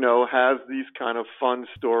 has these kind of fun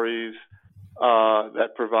stories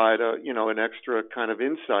that provide an extra kind of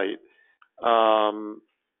insight. I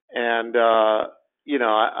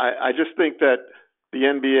just think that the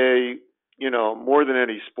NBA, more than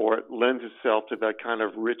any sport, lends itself to that kind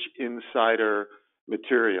of rich insider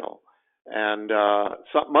material. And a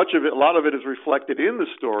lot of it is reflected in the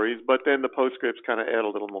stories, but then the postscripts kind of add a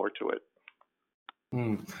little more to it.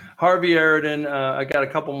 Harvey Araton, I got a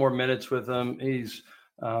couple more minutes with him. He's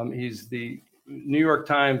the New York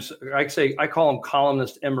Times. I call him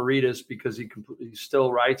columnist emeritus because he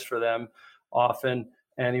still writes for them often,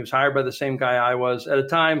 and he was hired by the same guy I was at a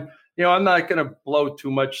time. I'm not going to blow too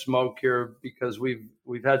much smoke here because we've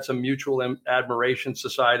had some mutual admiration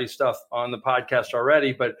society stuff on the podcast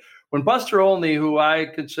already. But when Buster Olney, who I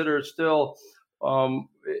consider still,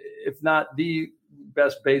 if not the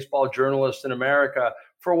best baseball journalist in America,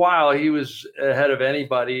 for a while he was ahead of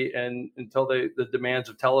anybody, and until the demands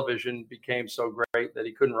of television became so great that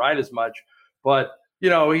he couldn't write as much. But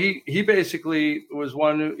he basically was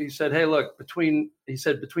one who, he said, hey, look, between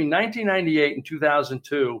 1998 and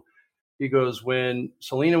 2002. He goes, when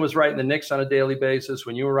Selena was writing the Knicks on a daily basis,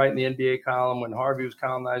 when you were writing the NBA column, when Harvey was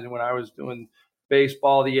columnizing, when I was doing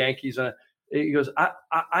baseball, the Yankees, he goes,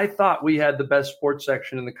 I thought we had the best sports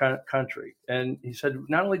section in the country. And he said,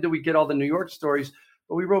 not only did we get all the New York stories,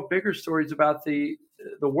 but we wrote bigger stories about the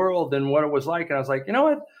world and what it was like. And I was like, you know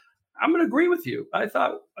what? I'm going to agree with you. I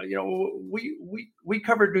thought, we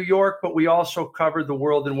covered New York, but we also covered the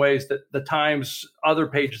world in ways that the Times, other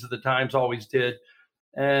pages of the Times always did.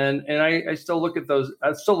 And I still look at those.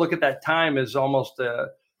 I still look at that time as almost a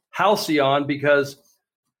halcyon because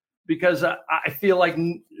I feel like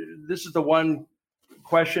this is the one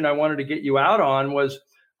question I wanted to get you out on. Was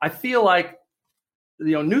I feel like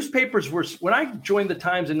newspapers were, when I joined the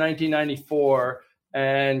Times in 1994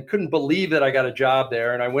 and couldn't believe that I got a job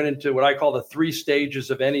there, and I went into what I call the 3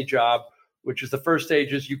 stages of any job, which is the first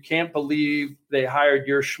stage is you can't believe they hired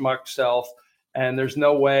your schmuck self, and there's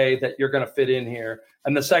no way that you're going to fit in here.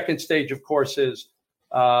 And the second stage, of course, is,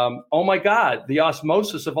 oh my God, the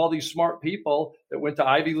osmosis of all these smart people that went to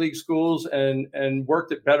Ivy League schools and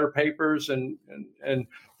worked at better papers, and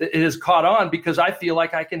it has caught on because I feel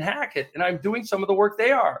like I can hack it, and I'm doing some of the work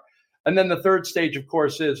they are. And then the third stage, of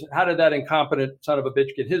course, is how did that incompetent son of a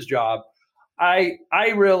bitch get his job? I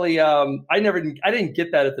really, I didn't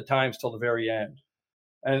get that at the Times till the very end,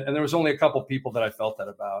 and there was only a couple people that I felt that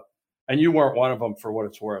about. And you weren't one of them, for what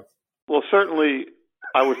it's worth. Well, certainly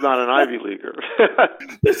I was not an Ivy Leaguer.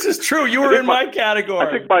 This is true. You were in my category.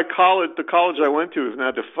 I think the college I went to is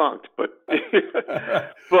now defunct, but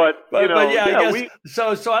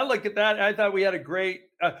So I look at that. And I thought we had a great.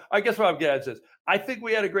 I guess what I'm getting at is this. I think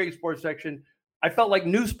we had a great sports section. I felt like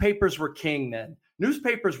newspapers were king then.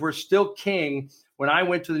 Newspapers were still king when I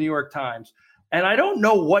went to the New York Times. And I don't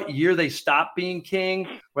know what year they stopped being king,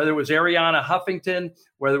 whether it was Ariana Huffington,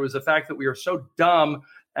 whether it was the fact that we were so dumb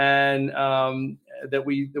and that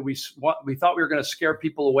we thought we were going to scare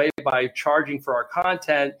people away by charging for our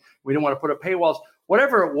content. We didn't want to put up paywalls.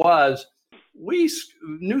 Whatever it was,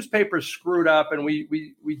 newspapers screwed up, and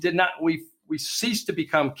we ceased to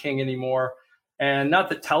become king anymore. And not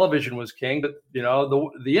that television was king, but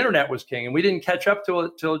the internet was king, and we didn't catch up to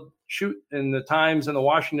it till shoot in the Times and the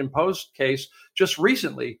Washington Post case just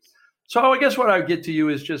recently. So I guess what I would get to you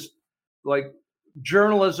is just like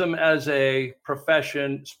journalism as a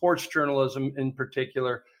profession, sports journalism in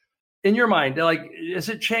particular. In your mind, like, has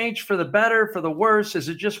it changed for the better, for the worse? Is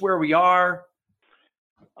it just where we are?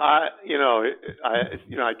 I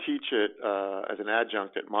teach it as an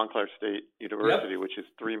adjunct at Montclair State University, which is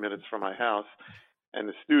 3 minutes from my house. And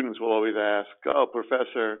the students will always ask, "Oh,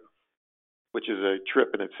 professor," which is a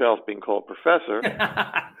trip in itself, being called professor.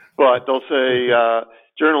 But they'll say,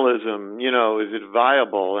 journalism, is it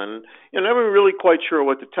viable? And you're never really quite sure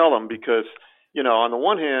what to tell them because, on the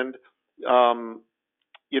one hand, I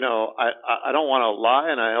don't want to lie,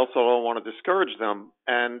 and I also don't want to discourage them.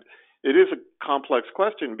 And it is a complex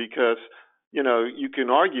question because, you can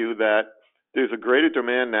argue that there's a greater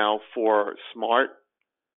demand now for smart,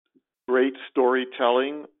 great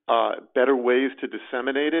storytelling, better ways to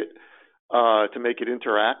disseminate it, to make it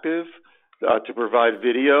interactive, to provide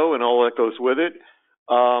video and all that goes with it.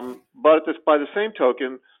 But by the same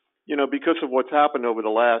token, because of what's happened over the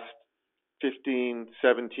last 15,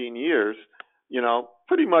 17 years,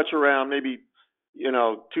 pretty much around maybe,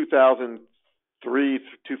 2003,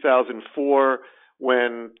 2004,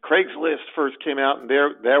 when Craigslist first came out, and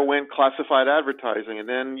there went classified advertising, and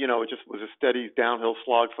then it just was a steady downhill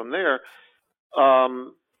slog from there.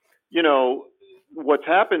 What's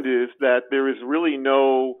happened is that there is really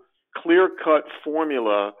no clear-cut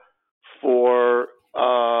formula for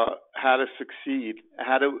how to succeed,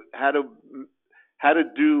 how to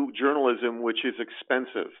do journalism, which is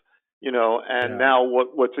expensive. Now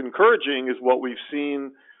what's encouraging is what we've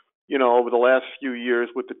seen, over the last few years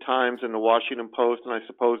with the Times and the Washington Post and I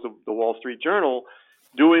suppose the Wall Street Journal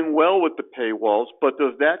doing well with the paywalls. But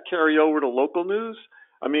does that carry over to local news?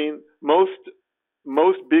 I mean, most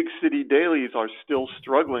big city dailies are still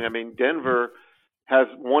struggling. I mean, Denver has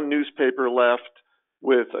one newspaper left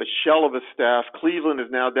with a shell of a staff. Cleveland is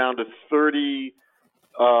now down to 30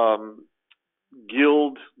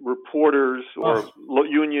 guild reporters or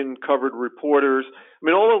union covered reporters. I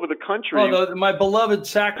mean, all over the country. Well, my beloved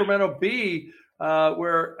Sacramento Bee,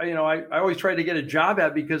 where I always tried to get a job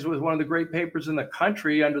at because it was one of the great papers in the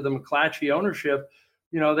country under the McClatchy ownership.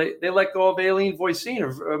 They let go of Aileen Voisin,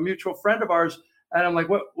 a mutual friend of ours, and I'm like,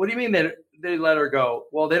 what do you mean they let her go?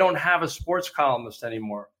 Well, they don't have a sports columnist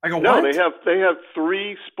anymore. I go, no, what? they have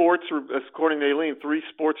three sports, according to Aileen, 3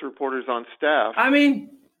 sports reporters on staff. I mean,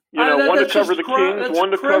 one to cover the Kings,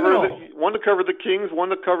 one to cover the Kings, one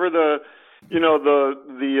to cover the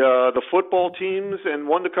the football teams, and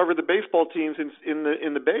one to cover the baseball teams in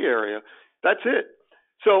the Bay Area. That's it.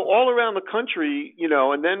 So all around the country,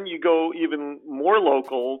 and then you go even more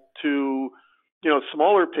local to,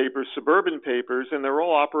 smaller papers, suburban papers, and they're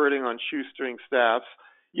all operating on shoestring staffs.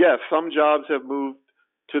 Yes, some jobs have moved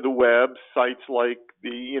to the web, sites like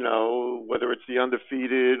whether it's the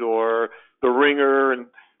Undefeated or the Ringer,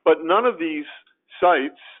 but none of these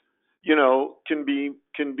sites,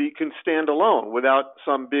 can stand alone without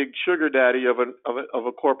some big sugar daddy of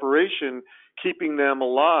a corporation keeping them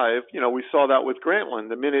alive. We saw that with Grantland.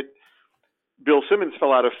 The minute Bill Simmons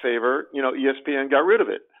fell out of favor, ESPN got rid of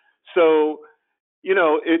it. So,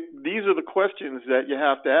 these are the questions that you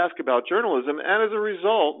have to ask about journalism. And as a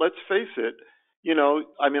result, let's face it,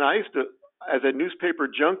 I used to, as a newspaper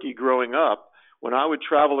junkie growing up, when I would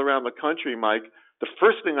travel around the country, Mike, the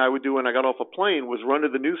first thing I would do when I got off a plane was run to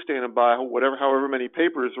the newsstand and buy however many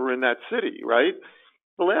papers were in that city, right?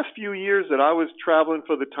 The last few years that I was traveling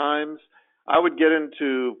for the Times, I would get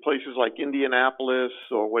into places like Indianapolis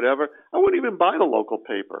or whatever. I wouldn't even buy the local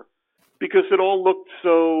paper because it all looked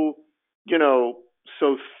so,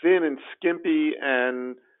 so thin and skimpy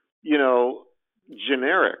and,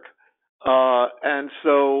 generic. And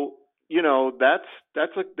so, that's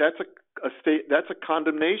a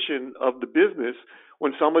condemnation of the business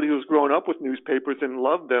when somebody who's grown up with newspapers and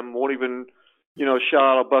loved them won't even, shell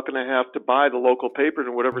out $1.50 to buy the local paper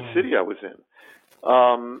in whatever city I was in.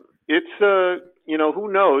 It's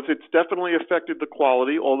who knows? It's definitely affected the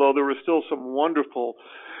quality, although there are still some wonderful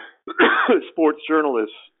sports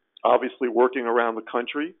journalists obviously working around the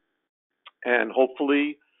country. And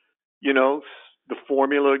hopefully, the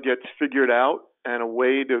formula gets figured out and a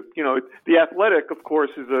way to, The Athletic, of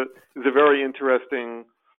course, is a very interesting,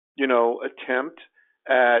 attempt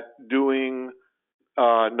at doing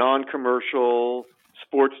non-commercial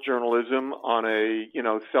sports journalism on a,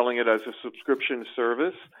 selling it as a subscription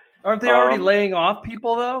service. Aren't they already laying off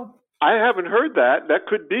people though? I haven't heard that. That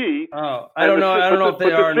could be. Oh, I don't know. I don't know if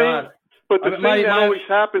they are or not. But the thing that always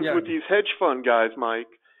happens with these hedge fund guys, Mike,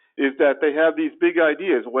 is that they have these big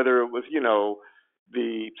ideas, whether it was,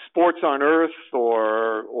 the Sports on Earth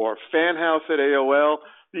or Fan House at AOL.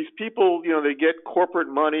 These people, they get corporate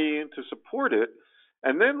money to support it,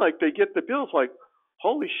 and then they get the bills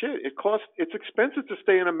holy shit, it's expensive to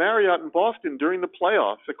stay in a Marriott in Boston during the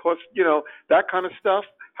playoffs. It costs, that kind of stuff,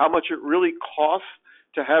 how much it really costs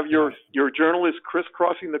to have your journalists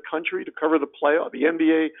crisscrossing the country to cover the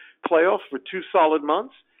NBA playoffs for 2 solid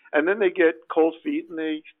months. And then they get cold feet and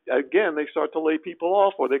they start to lay people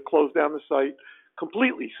off or they close down the site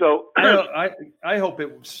completely. So I hope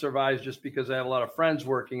it survives just because I have a lot of friends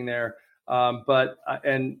working there. But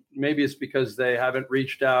maybe it's because they haven't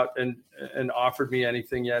reached out and offered me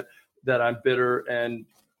anything yet that I'm bitter and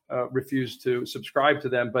refuse to subscribe to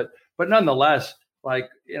them. But nonetheless, I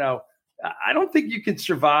don't think you can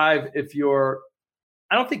survive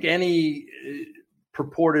I don't think any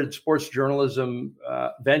purported sports journalism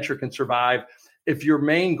venture can survive if your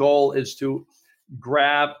main goal is to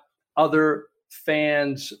grab other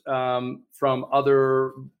fans from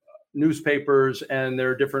other newspapers and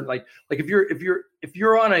they're different. If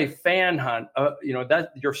you're on a fan hunt,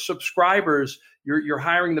 that your subscribers, you're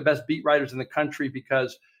hiring the best beat writers in the country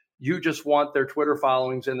because you just want their Twitter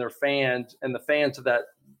followings and their fans and the fans of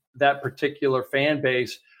that particular fan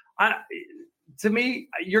base. To me,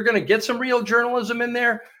 you're going to get some real journalism in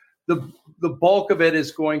there. The bulk of it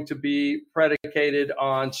is going to be predicated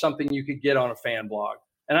on something you could get on a fan blog.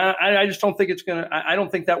 And I just don't think I don't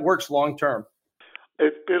think that works long term.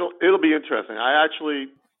 It'll be interesting.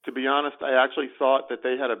 To be honest, I actually thought that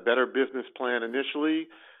they had a better business plan initially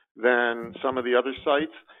than some of the other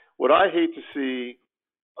sites. What I hate to see,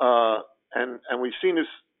 and we've seen this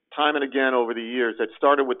time and again over the years. That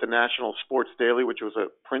started with the National Sports Daily, which was a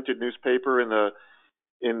printed newspaper in I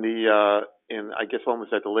guess when was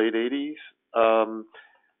that, the late 80s,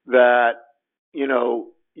 that, you know,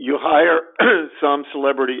 you hire some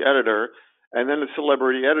celebrity editor, and then the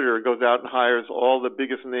celebrity editor goes out and hires all the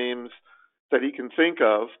biggest names that he can think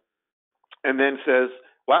of, and then says,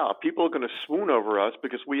 wow, people are going to swoon over us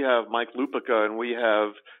because we have Mike Lupica and we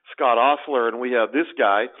have Scott Ostler and we have this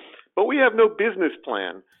guy, but we have no business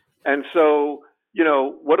plan. And so, you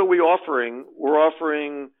know, what are we offering? We're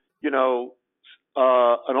offering, you know,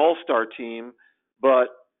 an all-star team, but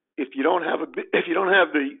if you don't have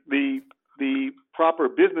the proper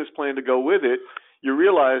business plan to go with it, you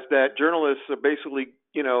realize that journalists are basically,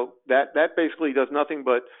 you know, that basically does nothing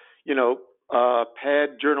but, you know,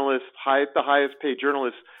 pad journalists, the highest paid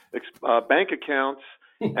journalists, bank accounts,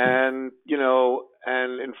 and, you know,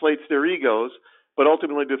 and inflates their egos. But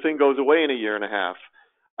ultimately, the thing goes away in a year and a half.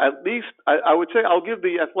 At least, I would say, I'll give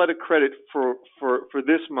the Athletic credit for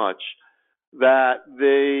this much, that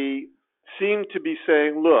they seem to be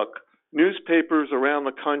saying, look, newspapers around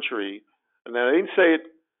the country, and they didn't say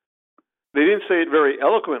it very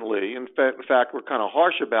eloquently. In fact, we're kind of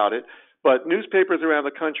harsh about it. But newspapers around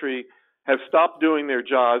the country have stopped doing their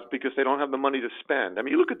jobs because they don't have the money to spend. I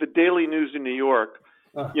mean, you look at the Daily News in New York,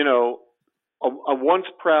 you know, a once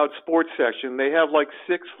proud sports section. They have like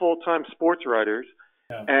 6 full-time sports writers,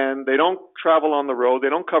 and they don't travel on the road. They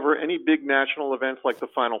don't cover any big national events like the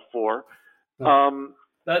Final Four.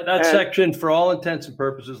 That section, for all intents and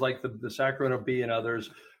purposes, like the Sacramento Bee and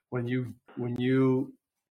others, when you,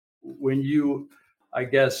 I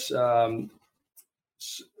guess,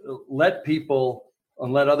 let people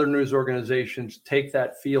and let other news organizations take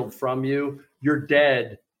that field from you, you're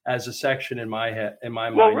dead as a section in my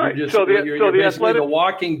mind. Well, right. You're the basically the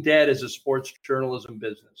Walking Dead as a sports journalism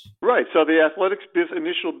business. Right. So the Athletics'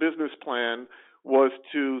 initial business plan was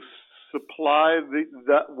to supply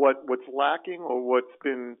what's lacking, or what's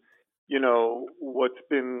been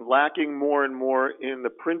lacking more and more in the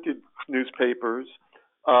printed newspapers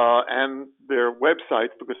and their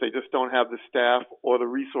websites, because they just don't have the staff or the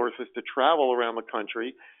resources to travel around the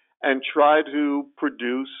country, and try to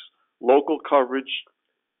produce local coverage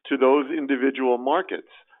to those individual markets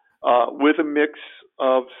with a mix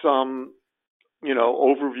of some, you know,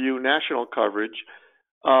 overview national coverage.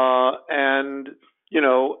 And, you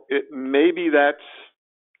know, maybe that's,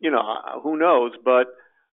 you know, who knows, but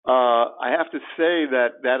I have to say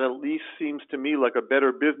that at least seems to me like a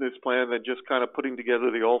better business plan than just kind of putting together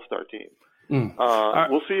the all-star team.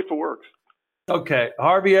 We'll see if it works. Okay,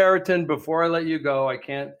 Harvey Araton, before I let you go, I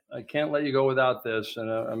can't let you go without this, and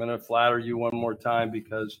I'm going to flatter you one more time,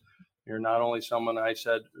 because you're not only someone I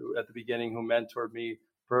said at the beginning who mentored me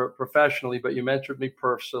professionally, but you mentored me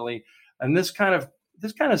personally, and this kind of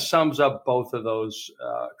sums up both of those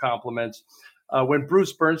compliments. When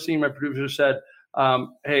Bruce Bernstein, my producer, said,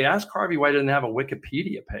 hey, ask Harvey why he doesn't have a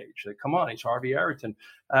Wikipedia page. Like, come on, he's Harvey Araton.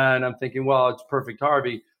 And I'm thinking, well, it's perfect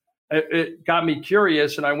Harvey. It got me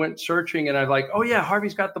curious, and I went searching, and I'm like, oh yeah,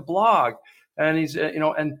 Harvey's got the blog, and he's, you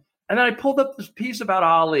know, and then I pulled up this piece about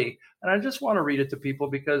Ali, and I just want to read it to people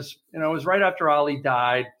because, you know, it was right after Ali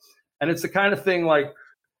died, and it's the kind of thing like,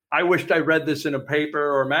 I wished I read this in a paper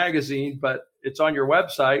or a magazine, but it's on your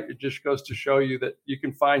website. It just goes to show you that you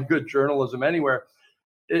can find good journalism anywhere.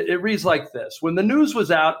 It reads like this: when the news was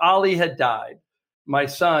out, Ali had died. My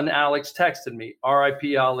son, Alex, texted me,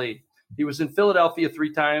 R.I.P. Ali. He was in Philadelphia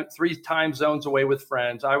three time zones away with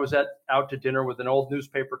friends. I was out to dinner with an old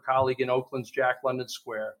newspaper colleague in Oakland's Jack London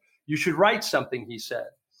Square. You should write something, he said.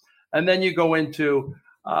 And then you go into,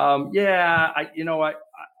 I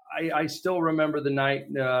still remember the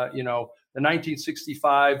night, the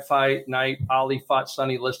 1965 fight night. Ali fought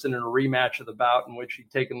Sonny Liston in a rematch of the bout in which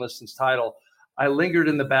he'd taken Liston's title. I lingered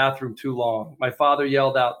in the bathroom too long. My father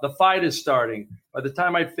yelled out, "The fight is starting." By the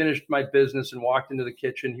time I'd finished my business and walked into the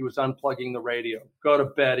kitchen, he was unplugging the radio. "Go to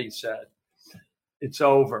bed," he said. It's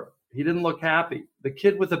over. He didn't look happy. The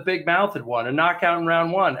kid with the big mouth had won a knockout in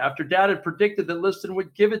round one after Dad had predicted that Liston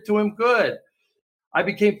would give it to him good. I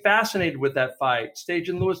became fascinated with that fight, staged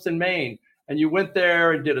in Lewiston, Maine. And you went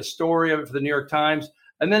there and did a story of it for the New York Times.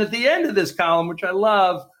 And then at the end of this column, which I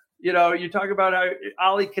love, you know, you talk about how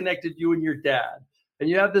Ali connected you and your dad. And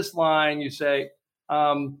you have this line, you say,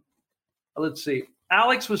 let's see,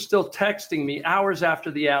 Alex was still texting me hours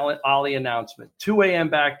after the Ali announcement, 2 a.m.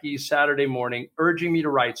 back east Saturday morning, urging me to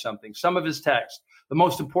write something. Some of his text, the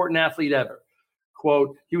most important athlete ever.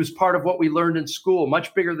 Quote, he was part of what we learned in school,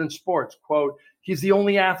 much bigger than sports. Quote, he's the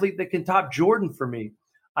only athlete that can top Jordan for me.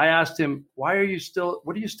 I asked him, what are you still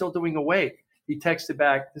doing awake? He texted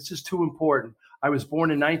back, "This is too important. I was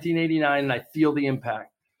born in 1989 and I feel the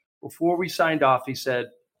impact." Before we signed off, he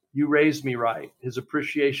said, "You raised me right." His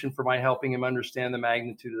appreciation for my helping him understand the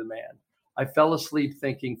magnitude of the man. I fell asleep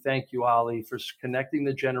thinking, "Thank you, Ali, for connecting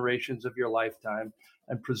the generations of your lifetime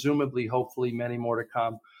and presumably, hopefully, many more to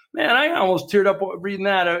come." Man, I almost teared up reading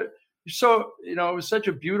that. So, it was such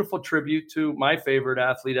a beautiful tribute to my favorite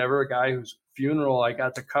athlete ever, a guy whose funeral I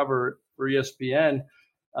got to cover for ESPN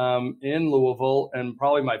in Louisville, and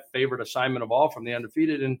probably my favorite assignment of all from the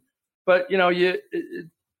Undefeated. But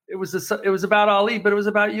it was about Ali, but it was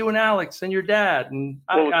about you and Alex and your dad. And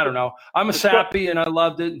I don't know. I'm a sappy and I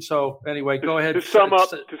loved it. And so anyway, go ahead. To sum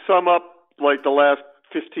up like the last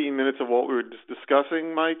 15 minutes of what we were just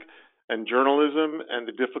discussing, Mike, and journalism and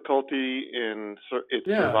the difficulty in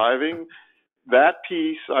surviving, that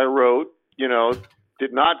piece I wrote,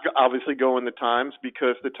 did not obviously go in the Times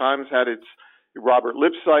because the Times had its Robert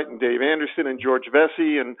Lipsyte and Dave Anderson and George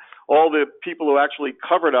Vesey and all the people who actually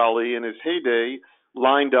covered Ali in his heyday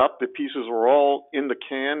lined up. The pieces were all in the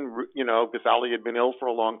can, because Ali had been ill for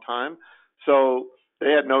a long time. So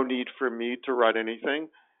they had no need for me to write anything.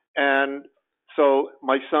 And so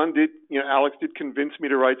my son did, Alex did convince me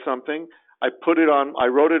to write something. I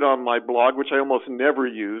wrote it on my blog, which I almost never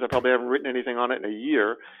use. I probably haven't written anything on it in a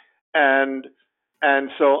year. And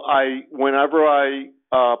so whenever I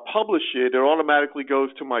publish it, it automatically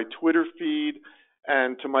goes to my Twitter feed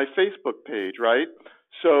and to my Facebook page, right?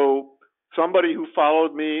 So somebody who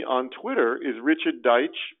followed me on Twitter is Richard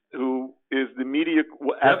Deitch, who is the media,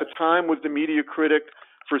 at the time was the media critic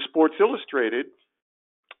for Sports Illustrated.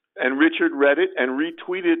 And Richard read it and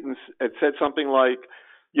retweeted and said something like,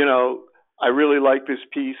 I really like this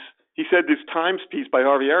piece. He said this Times piece by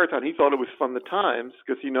Harvey Araton, he thought it was from the Times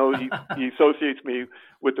because he knows he associates me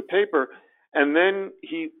with the paper. And then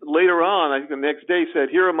he later on, I think the next day, said,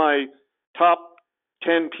 "Here are my top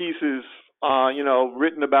 10 pieces,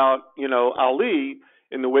 written about, Ali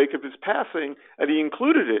in the wake of his passing," and he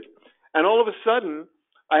included it. And all of a sudden,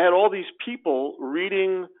 I had all these people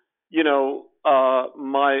reading,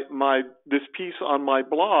 this piece on my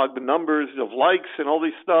blog, the numbers of likes and all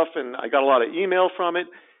this stuff, and I got a lot of email from it.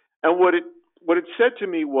 And what it said to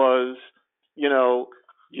me was, you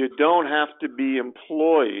don't have to be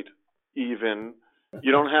employed even.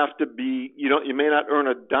 You don't have to be, you may not earn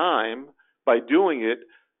a dime by doing it,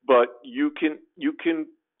 but you can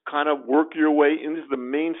kind of work your way into the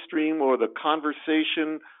mainstream or the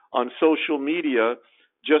conversation on social media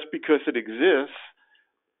just because it exists.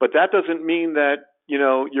 But that doesn't mean that,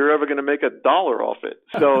 you're ever going to make $1 off it.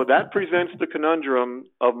 So that presents the conundrum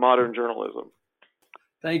of modern journalism.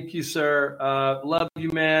 Thank you, sir. Love you,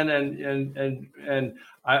 man. And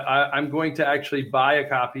I'm going to actually buy a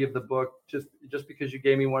copy of the book just because you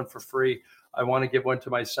gave me one for free. I want to give one to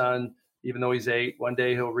my son, even though he's 8. One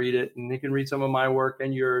day he'll read it and he can read some of my work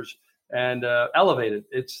and yours and elevate it.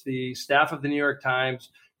 It's the staff of the New York Times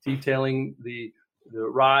detailing the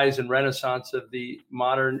rise and renaissance of the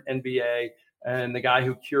modern NBA. And the guy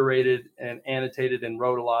who curated and annotated and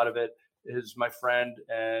wrote a lot of it is my friend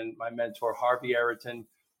and my mentor, Harvey Araton.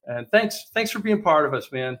 And thanks for being part of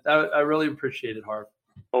us, man. I really appreciate it, Harv.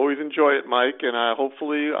 Always enjoy it, Mike. And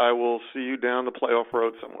hopefully I will see you down the playoff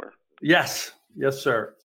road somewhere. Yes,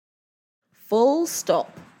 sir. Full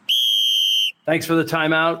stop. Thanks for the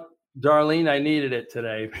timeout, Darlene. I needed it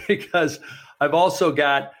today because I've also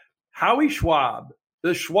got Howie Schwab,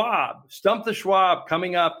 Stump the Schwab,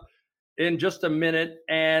 coming up in just a minute.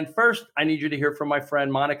 And first, I need you to hear from my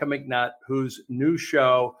friend Monica McNutt, whose new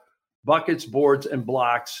show, Buckets, Boards, and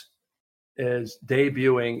Blocks, is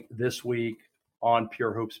debuting this week on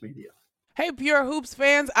Pure Hoops Media. Hey, Pure Hoops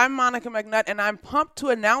fans, I'm Monica McNutt, and I'm pumped to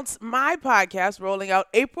announce my podcast rolling out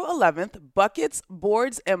April 11th, Buckets,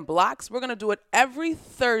 Boards, and Blocks. We're going to do it every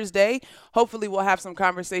Thursday. Hopefully, we'll have some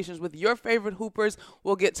conversations with your favorite hoopers.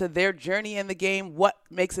 We'll get to their journey in the game, what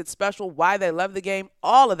makes it special, why they love the game,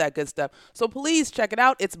 all of that good stuff. So please check it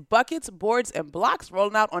out. It's Buckets, Boards, and Blocks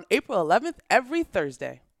rolling out on April 11th every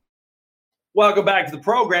Thursday. Welcome back to the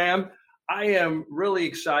program. I am really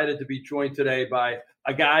excited to be joined today by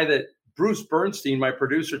a guy that Bruce Bernstein, my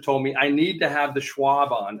producer, told me I need to have the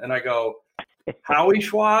Schwab on. And I go, Howie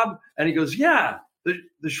Schwab? And he goes, yeah,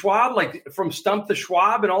 the Schwab, like from Stump the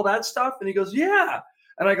Schwab and all that stuff. And he goes, yeah.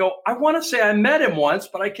 And I go, I want to say I met him once,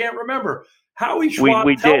 but I can't remember. Howie Schwab.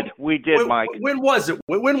 We did, Mike. When was it?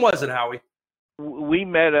 When was it, Howie? We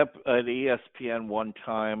met up at ESPN one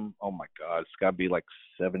time. Oh my God, it's got to be like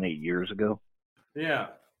 7-8 years ago. Yeah.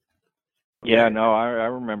 Yeah, no, I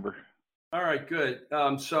remember. All right, good.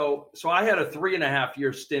 So I had a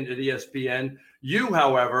 3.5-year stint at ESPN. You,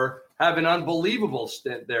 however, have an unbelievable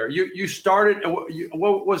stint there. You started,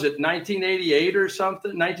 what was it, 1988 or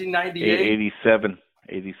something? 1998?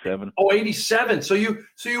 87. Oh, 87. So you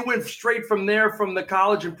went straight from there, from the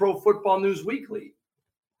College and Pro Football News Weekly.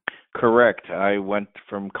 Correct. I went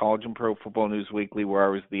from College and Pro Football News Weekly, where I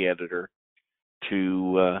was the editor,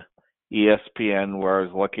 to ESPN, where I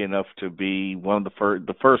was lucky enough to be one of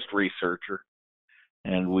the first researcher.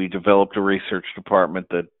 And we developed a research department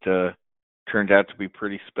that turned out to be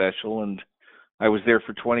pretty special. And I was there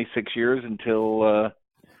for 26 years until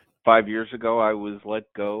 5 years ago I was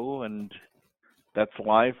let go, and that's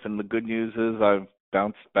life. And the good news is I've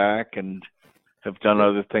bounced back and have done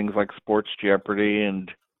other things like Sports Jeopardy,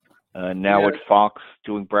 and now at Fox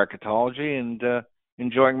doing bracketology, and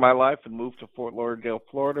enjoying my life, and moved to Fort Lauderdale,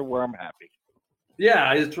 Florida, where I'm happy.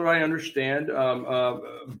 Yeah, that's what I understand.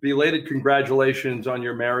 Belated congratulations on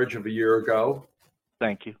your marriage of a year ago.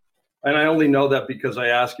 Thank you. And I only know that because I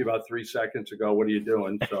asked you about 3 seconds ago, what are you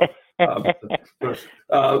doing? So,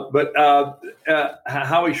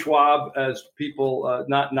 Howie Schwab, as people,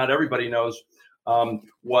 not everybody knows,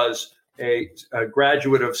 was a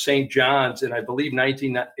graduate of St. John's in, I believe,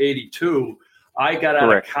 1982. I got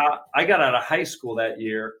out of high school that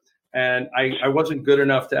year, and I wasn't good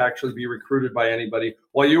enough to actually be recruited by anybody.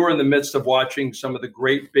 While you were in the midst of watching some of the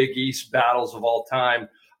great Big East battles of all time,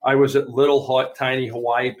 I was at tiny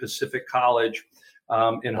Hawaii Pacific College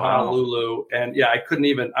in Honolulu, and I couldn't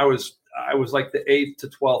even. I was like the 8th to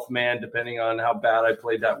 12th man, depending on how bad I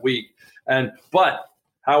played that week.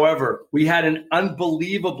 However, we had an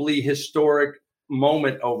unbelievably historic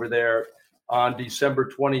moment over there on December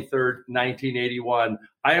 23rd, 1981.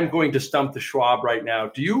 I am going to stump the Schwab right now.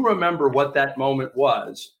 Do you remember what that moment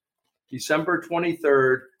was? December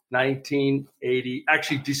 23rd, 1980.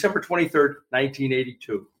 Actually, December 23rd,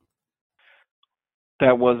 1982.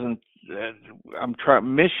 That wasn't. I'm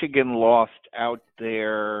trying. Michigan lost out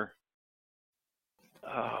there.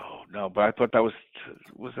 Oh no! But I thought that was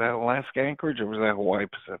that Alaska Anchorage, or was that Hawaii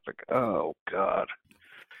Pacific? Oh God!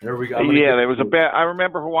 There we go. Yeah, there was a bad. I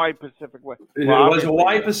remember Hawaii Pacific. Well, it was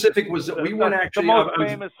Hawaii Pacific. We weren't actually. The most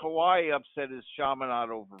famous Hawaii upset is Chaminade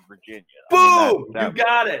over Virginia. Boom! You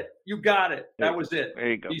got it. That was it. There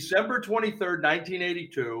you go. December 23rd,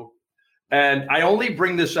 1982. And I only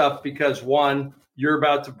bring this up because, one, you're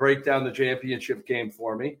about to break down the championship game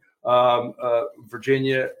for me,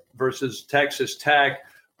 Virginia versus Texas Tech.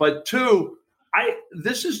 But two,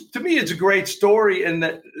 to me, it's a great story, and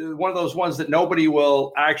that one of those ones that nobody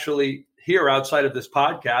will actually hear outside of this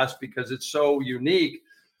podcast because it's so unique,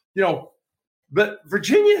 but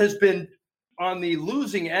Virginia has been on the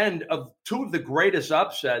losing end of two of the greatest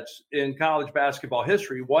upsets in college basketball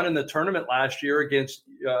history. One in the tournament last year against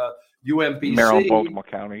UMBC, Maryland, Baltimore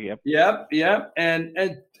County. Yep.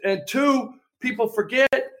 And two, people forget.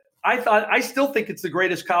 I still think it's the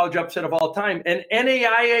greatest college upset of all time. An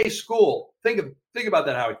NAIA school. Think about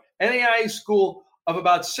that, Howie. NAIA school of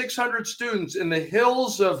about 600 students in the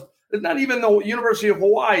hills of not even the University of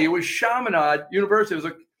Hawaii. It was Chaminade University. It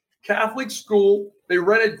was a Catholic school. They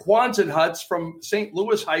rented Quonset huts from St.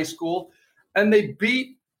 Louis High School, and they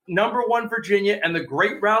beat number 1 Virginia and the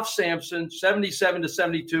great Ralph Sampson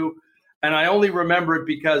 77-72. And I only remember it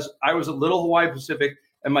because I was at Little Hawaii Pacific,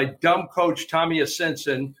 and my dumb coach Tommy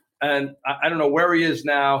Asensen, and I don't know where he is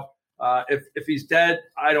now. If he's dead,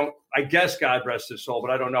 I guess God rest his soul,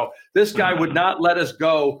 but I don't know. This guy would not let us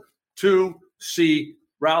go to see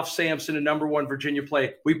Ralph Sampson and number 1 Virginia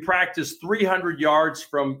play. We practiced 300 yards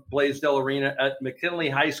from Blaisdell Arena at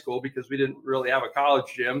McKinley High School because we didn't really have a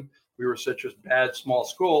college gym. We were such a bad small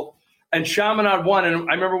school. And Chaminade won. And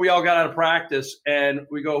I remember we all got out of practice and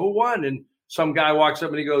we go, who won? And some guy walks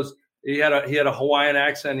up and he goes, he had a Hawaiian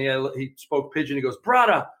accent. He spoke pidgin. He goes,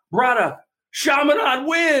 Brada, Chaminade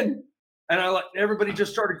win. And everybody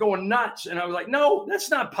just started going nuts. And I was like, no,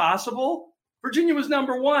 that's not possible. Virginia was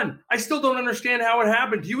number 1. I still don't understand how it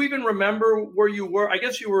happened. Do you even remember where you were? I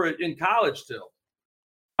guess you were in college still.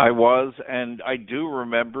 I was, and I do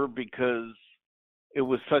remember because it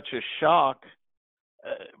was such a shock.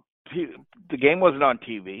 The game wasn't on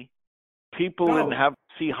TV. People didn't have to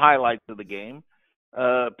see highlights of the game.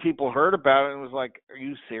 People heard about it and was like, are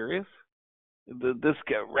you serious? This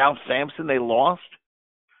guy, Ralph Sampson, they lost?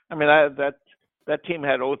 I mean, that team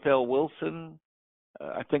had Othell Wilson.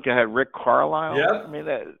 I think I had Rick Carlisle. Yeah.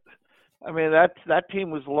 I mean that team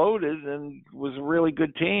was loaded and was a really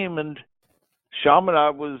good team. And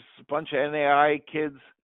Chaminade was a bunch of NAIA kids.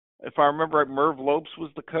 If I remember right, Merv Lopes was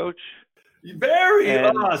the coach.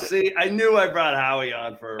 See, I knew I brought Howie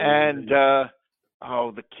on for a reason.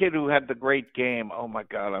 The kid who had the great game. Oh my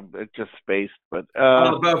God, it just spaced. But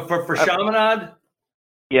for Chaminade.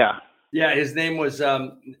 Yeah. Yeah, his name was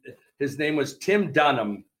Tim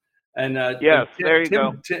Dunham, and yes, there you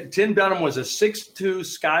go. Tim Dunham was a 6'2"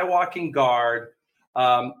 skywalking guard,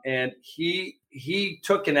 and he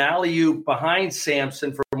took an alley-oop behind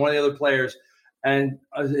Sampson from one of the other players, and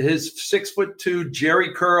his 6'2"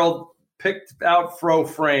 Jerry curl picked out throw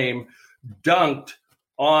frame dunked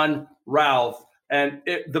on Ralph, and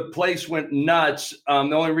the place went nuts. The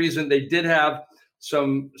only reason they did have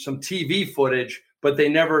some TV footage, but they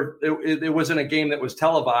never, it wasn't a game that was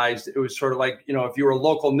televised. It was sort of like, if you were a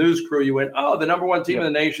local news crew, you went, oh, the number one team in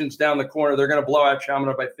the nation's down the corner. They're going to blow out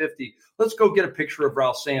Chaminade by 50. Let's go get a picture of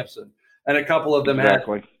Ralph Sampson. And a couple of them had.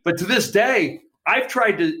 But to this day, I've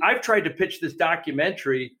tried to pitch this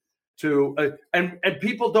documentary to, and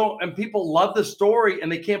people love the story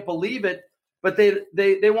and they can't believe it, but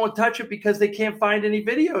they won't touch it because they can't find any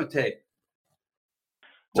videotape.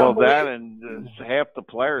 Well, that and half the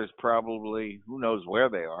players probably, who knows where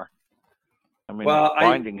they are. I mean,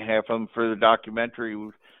 finding half of them for the documentary,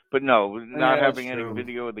 but no, not having any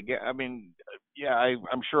video of the game. I mean,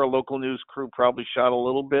 I'm sure a local news crew probably shot a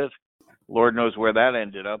little bit. Lord knows where that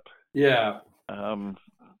ended up. Yeah.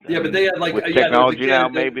 But they had with technology now.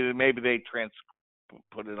 Maybe they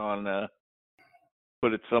put it on,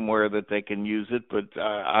 put it somewhere that they can use it. But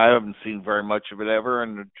I haven't seen very much of it ever,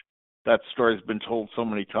 and that story's been told so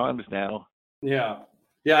many times now. Yeah.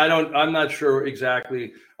 I'm not sure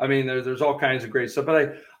exactly. I mean, there's all kinds of great stuff,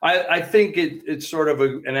 but I think it's sort of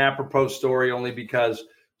an apropos story only because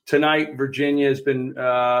tonight Virginia has been,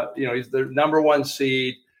 he's the number one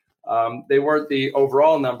seed. They weren't the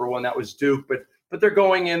overall number one, that was Duke, but they're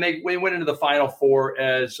going in. They went into the Final Four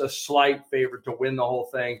as a slight favorite to win the whole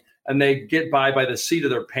thing, and they get by the seat of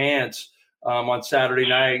their pants on Saturday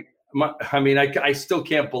night. I mean, I still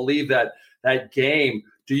can't believe that game.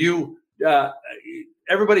 Do you?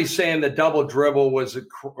 Everybody's saying the double dribble was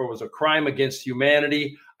a crime against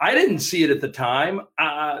humanity. I didn't see it at the time.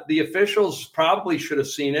 The officials probably should have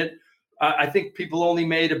seen it. I think people only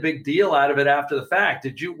made a big deal out of it after the fact.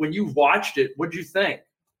 When you watched it, what did you think?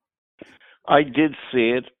 I did see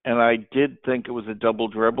it, and I did think it was a double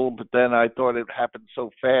dribble, but then I thought it happened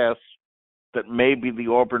so fast that maybe the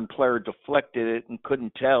Auburn player deflected it and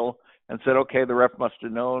couldn't tell and said, okay, the ref must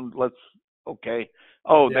have known.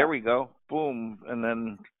 There we go. Boom. And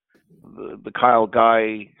then the Kyle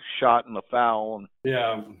guy shot in the foul.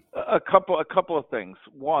 And a couple of things.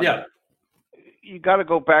 One, you got to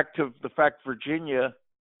go back to the fact Virginia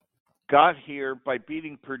got here by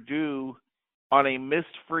beating Purdue on a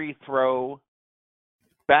missed free throw,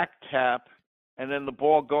 back tap, and then the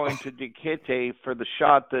ball going to Dikete for the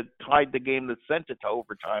shot that tied the game that sent it to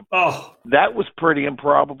overtime. Oh, that was pretty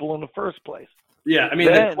improbable in the first place. Yeah, I mean,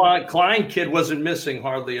 the Klein kid wasn't missing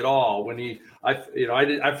hardly at all when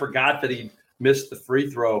I forgot that he missed the free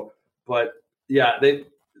throw, but go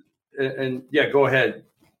ahead.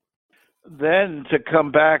 Then to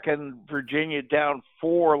come back and Virginia down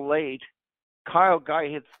 4 late, Kyle Guy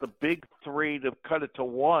hits the big three to cut it to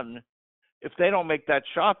 1. If they don't make that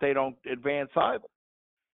shot, they don't advance either.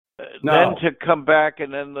 Then to come back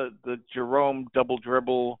and then the Jerome double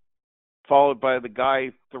dribble followed by the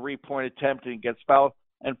Guy 3-point attempt and he gets fouled.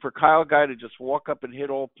 And for Kyle Guy to just walk up and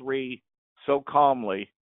hit all 3 so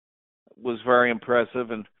calmly was very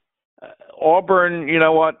impressive. And Auburn, you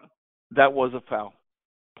know what? That was a foul.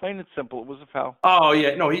 Plain and simple, it was a foul. Oh,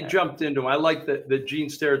 yeah. No, he jumped into him. I like that Gene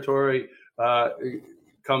Steratore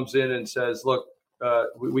comes in and says, look,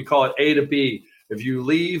 we call it A to B. If you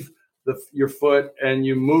leave your foot and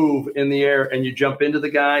you move in the air and you jump into the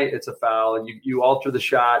guy, it's a foul, and you alter the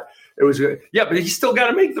shot. It was good. Yeah, but he's still got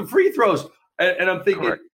to make the free throws. And I'm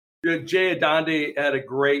thinking, Jay Adonde had a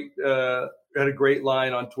great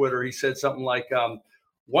line on Twitter. He said something like,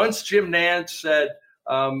 once Jim Nantz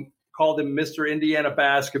called him Mr. Indiana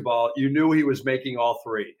Basketball, you knew he was making all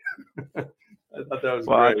 3. I thought that was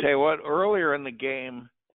great. I'll tell you what, earlier in the game,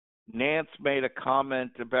 Nance made a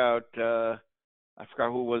comment about I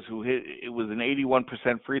forgot who hit. It was an 81%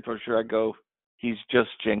 free throw. Sure, I go, he's just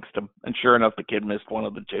jinxed him. And sure enough, the kid missed one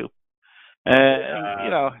of the 2.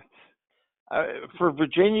 And for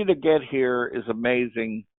Virginia to get here is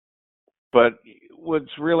amazing. But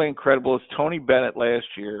what's really incredible is Tony Bennett last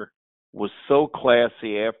year was so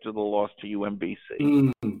classy after the loss to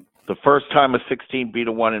UMBC. The first time a 16 beat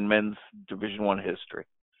a 1 in men's Division I history.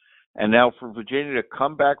 And now for Virginia to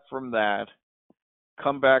come back from that,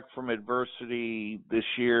 come back from adversity this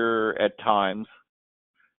year at times.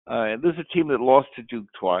 And this is a team that lost to Duke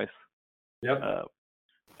twice. Yep.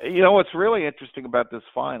 What's really interesting about this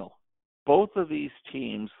final, both of these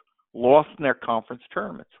teams lost in their conference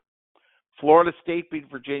tournaments. Florida State beat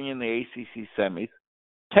Virginia in the ACC semis.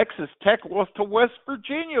 Texas Tech lost to West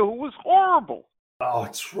Virginia, who was horrible. Oh,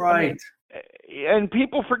 that's right. And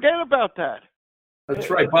people forget about that. That's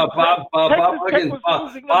right. Bob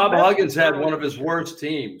Huggins had one of his worst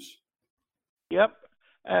teams. Yep.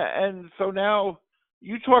 And so now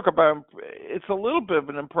you talk about it's a little bit of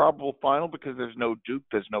an improbable final because there's no Duke,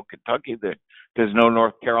 there's no Kentucky, there's no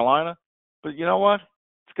North Carolina. But you know what?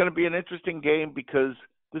 It's going to be an interesting game because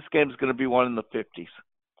this game is going to be one in the 50s.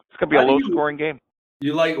 It's going to be a low-scoring game.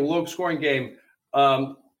 You like a low-scoring game.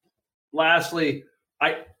 Lastly,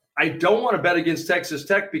 I don't want to bet against Texas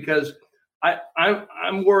Tech because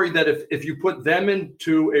I'm worried that if you put them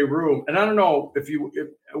into a room, and I don't know if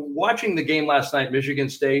watching the game last night, Michigan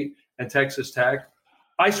State and Texas Tech,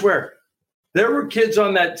 I swear there were kids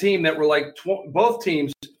on that team that were like both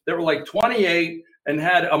teams that were like 28 and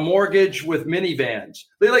had a mortgage with minivans.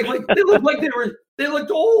 They looked like they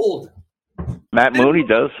looked old. Matt Mooney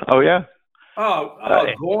does. Oh yeah.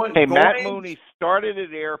 Matt Mooney started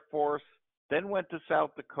at Air Force, then went to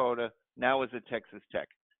South Dakota, now is at Texas Tech.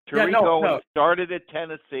 Tirico started at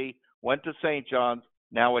Tennessee, went to St. John's,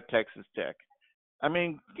 now at Texas Tech. I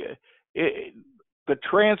mean, the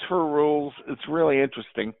transfer rules, it's really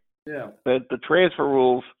interesting. Yeah. That the transfer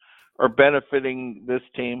rules are benefiting this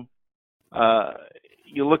team.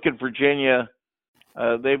 You look at Virginia,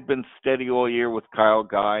 they've been steady all year with Kyle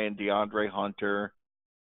Guy and DeAndre Hunter,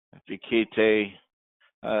 Jakite,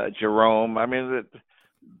 Jerome. I mean,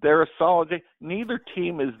 they're a solid team. Neither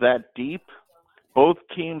team is that deep. Both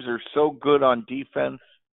teams are so good on defense,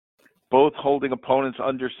 both holding opponents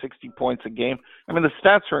under 60 points a game. I mean, the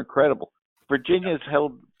stats are incredible. Virginia has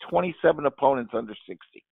held 27 opponents under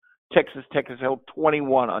 60. Texas Tech has held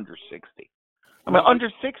 21 under 60. I mean, under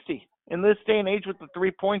 60 in this day and age with the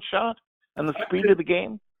three-point shot and the speed of the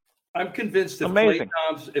game. I'm convinced if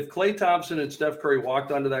Klay Thompson and Steph Curry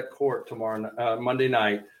walked onto that court Monday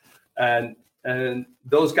night, and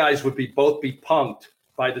those guys would both be punked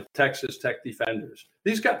by the Texas Tech defenders.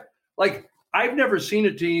 These guys, I've never seen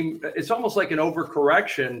a team. It's almost like an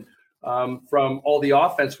overcorrection from all the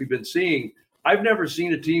offense we've been seeing. I've never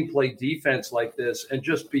seen a team play defense like this and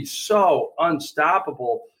just be so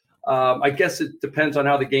unstoppable. I guess it depends on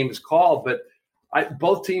how the game is called, but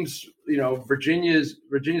both teams, Virginia's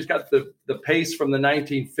got the pace from the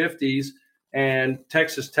 1950s, and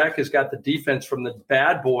Texas Tech has got the defense from the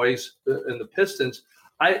bad boys and the Pistons.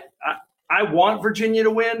 I want Virginia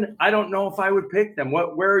to win. I don't know if I would pick them.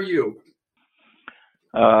 Where are you?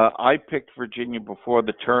 I picked Virginia before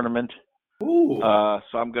the tournament. Ooh.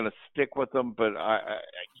 So I'm going to stick with them, but I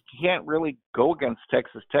can't really go against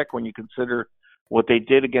Texas Tech when you consider what they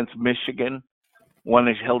did against Michigan when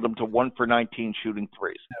they held them to 1 for 19 shooting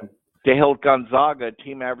threes. Yeah. They held Gonzaga, a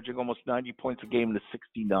team averaging almost 90 points a game, to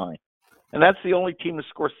 69. And that's the only team to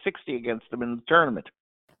score 60 against them in the tournament.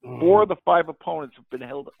 4 of the 5 opponents have been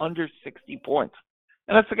held under 60 points.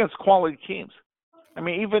 And that's against quality teams. I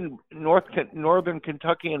mean, even Northern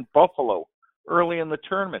Kentucky and Buffalo early in the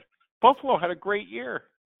tournament. Buffalo had a great year,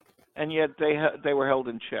 and yet they were held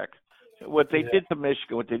in check. What they did to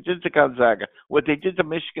Michigan, what they did to Gonzaga, what they did to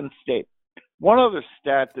Michigan State. One other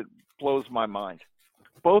stat that blows my mind.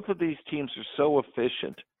 Both of these teams are so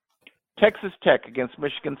efficient. Texas Tech against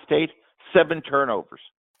Michigan State, 7 turnovers.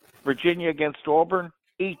 Virginia against Auburn,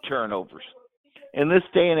 8 turnovers. In this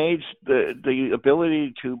day and age, the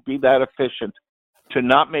ability to be that efficient, to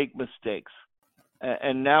not make mistakes,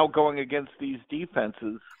 and now going against these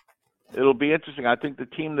defenses, it'll be interesting. I think the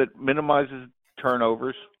team that minimizes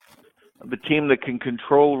turnovers, the team that can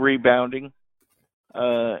control rebounding,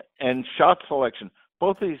 and shot selection,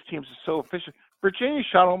 both of these teams are so efficient. Virginia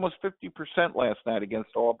shot almost 50% last night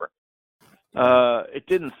against Auburn. It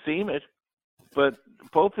didn't seem it, but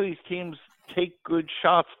both of these teams take good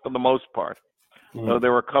shots for the most part. Mm-hmm. So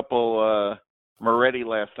there were a couple, Moretti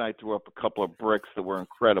last night threw up a couple of bricks that were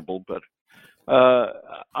incredible, but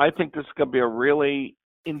I think this is going to be a really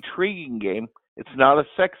intriguing game. It's not a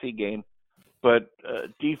sexy game, but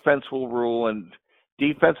defense will rule, and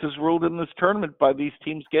defense is ruled in this tournament by these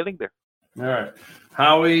teams getting there. All right.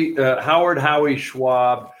 Howie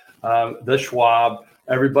Schwab, the Schwab.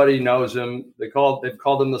 Everybody knows him. They've called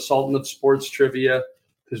him the Sultan of Sports Trivia.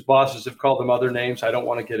 His bosses have called him other names I don't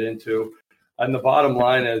want to get into. And the bottom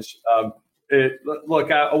line is,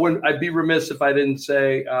 I'd be remiss if I didn't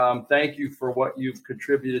say thank you for what you've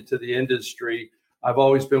contributed to the industry. I've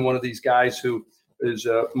always been one of these guys who is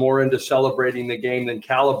more into celebrating the game than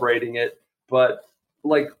calibrating it. But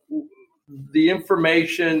the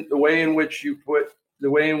information, the way in which you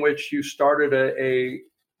started a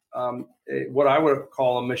what I would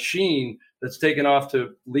call a machine that's taken off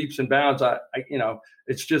to leaps and bounds.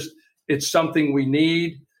 it's something we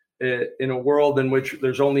need in a world in which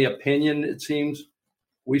there's only opinion, it seems.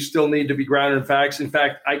 We still need to be grounded in facts. In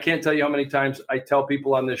fact, I can't tell you how many times I tell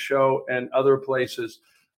people on this show and other places,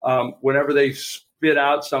 whenever they spit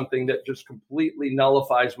out something that just completely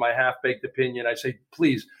nullifies my half-baked opinion, I say,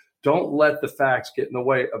 please don't let the facts get in the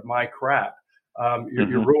way of my crap. You're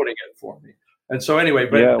ruining it for me. And so anyway,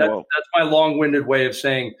 but that's my long-winded way of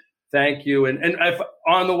saying thank you. And if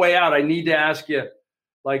on the way out, I need to ask you,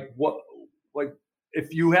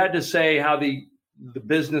 if you had to say how the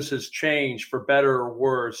business has changed for better or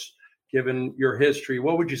worse, given your history,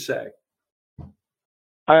 what would you say?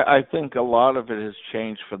 I think a lot of it has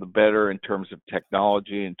changed for the better in terms of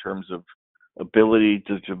technology, in terms of ability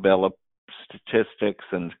to develop statistics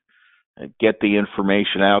and get the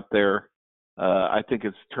information out there. I think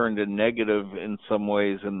it's turned a negative in some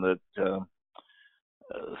ways in that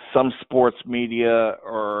some sports media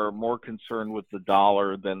are more concerned with the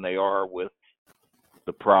dollar than they are with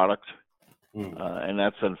the product. And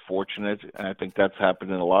that's unfortunate. And I think that's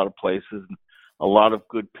happened in a lot of places. A lot of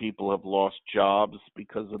good people have lost jobs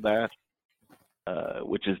because of that,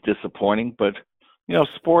 which is disappointing. But,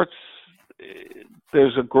 sports,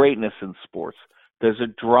 there's a greatness in sports. There's a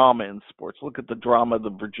drama in sports. Look at the drama of the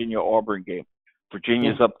Virginia-Auburn game.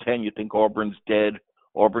 Virginia's up 10. You think Auburn's dead.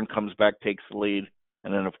 Auburn comes back, takes the lead.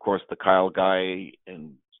 And then, of course, the Kyle Guy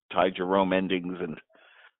and Ty Jerome endings. And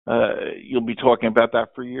you'll be talking about that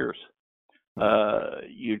for years.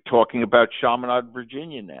 You're talking about Chaminade,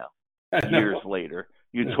 Virginia now, years later.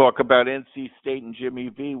 You talk about NC State and Jimmy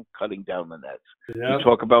V cutting down the nets. Yeah. You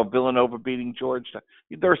talk about Villanova beating Georgetown.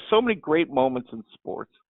 There are so many great moments in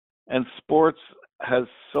sports, and sports has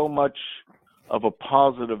so much of a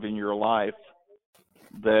positive in your life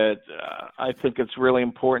that I think it's really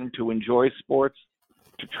important to enjoy sports,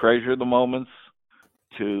 to treasure the moments,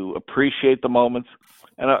 to appreciate the moments.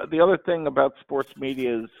 And the other thing about sports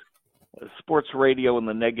media is sports radio and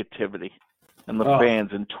the negativity and the fans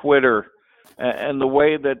and Twitter and the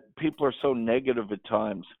way that people are so negative at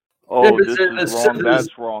times. This is wrong,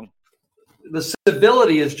 that's wrong. The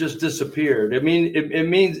civility has just disappeared. I mean, it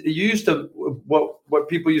means you used to what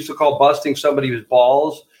people used to call busting somebody's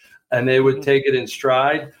balls, and they would take it in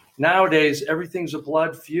stride. Nowadays, everything's a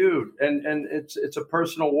blood feud, and it's a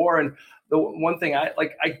personal war. And the one thing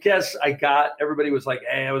I guess I got, everybody was like,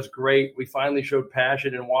 hey, it was great. We finally showed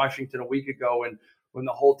passion in Washington a week ago when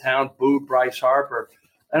the whole town booed Bryce Harper.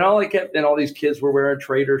 And all these kids were wearing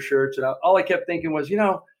Trader shirts. And all I kept thinking was,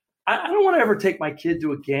 I don't want to ever take my kid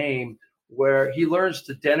to a game where he learns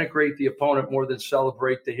to denigrate the opponent more than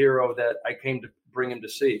celebrate the hero that I came to bring him to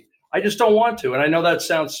see. I just don't want to. And I know that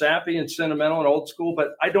sounds sappy and sentimental and old school,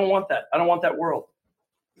 but I don't want that. I don't want that world.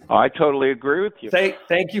 I totally agree with you.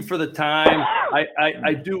 Thank you for the time.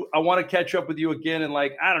 I do. I want to catch up with you again. And I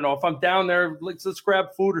don't know, if I'm down there, let's grab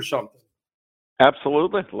food or something.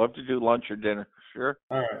 Absolutely. Love to do lunch or dinner. Sure.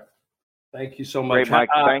 All right. Thank you so much. Great, Mike.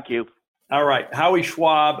 Thank you. All right. Howie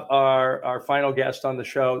Schwab, our final guest on the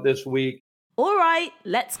show this week. All right,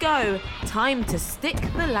 let's go. Time to stick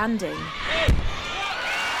the landing.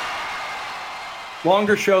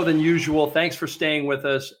 Longer show than usual. Thanks for staying with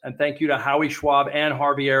us. And thank you to Howie Schwab and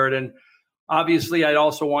Harvey Araton. Obviously, I'd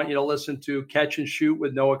also want you to listen to Catch and Shoot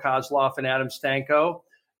with Noah Kozloff and Adam Stanko,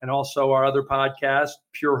 and also our other podcast,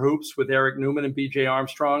 Pure Hoops with Eric Newman and BJ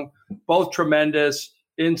Armstrong. Both tremendous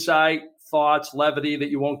insight, thoughts, levity that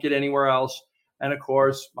you won't get anywhere else. And of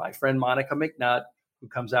course, my friend Monica McNutt, who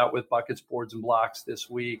comes out with Buckets, Boards, and Blocks this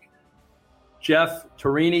week. Jeff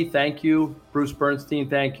Torini, thank you. Bruce Bernstein,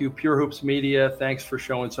 thank you. Pure Hoops Media, thanks for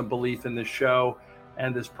showing some belief in this show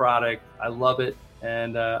and this product. I love it.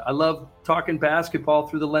 And I love talking basketball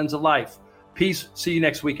through the lens of life. Peace. See you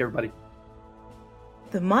next week, everybody.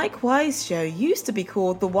 The Mike Wise Show used to be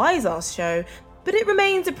called The Wise Ass Show, but it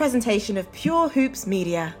remains a presentation of Pure Hoops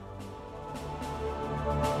Media.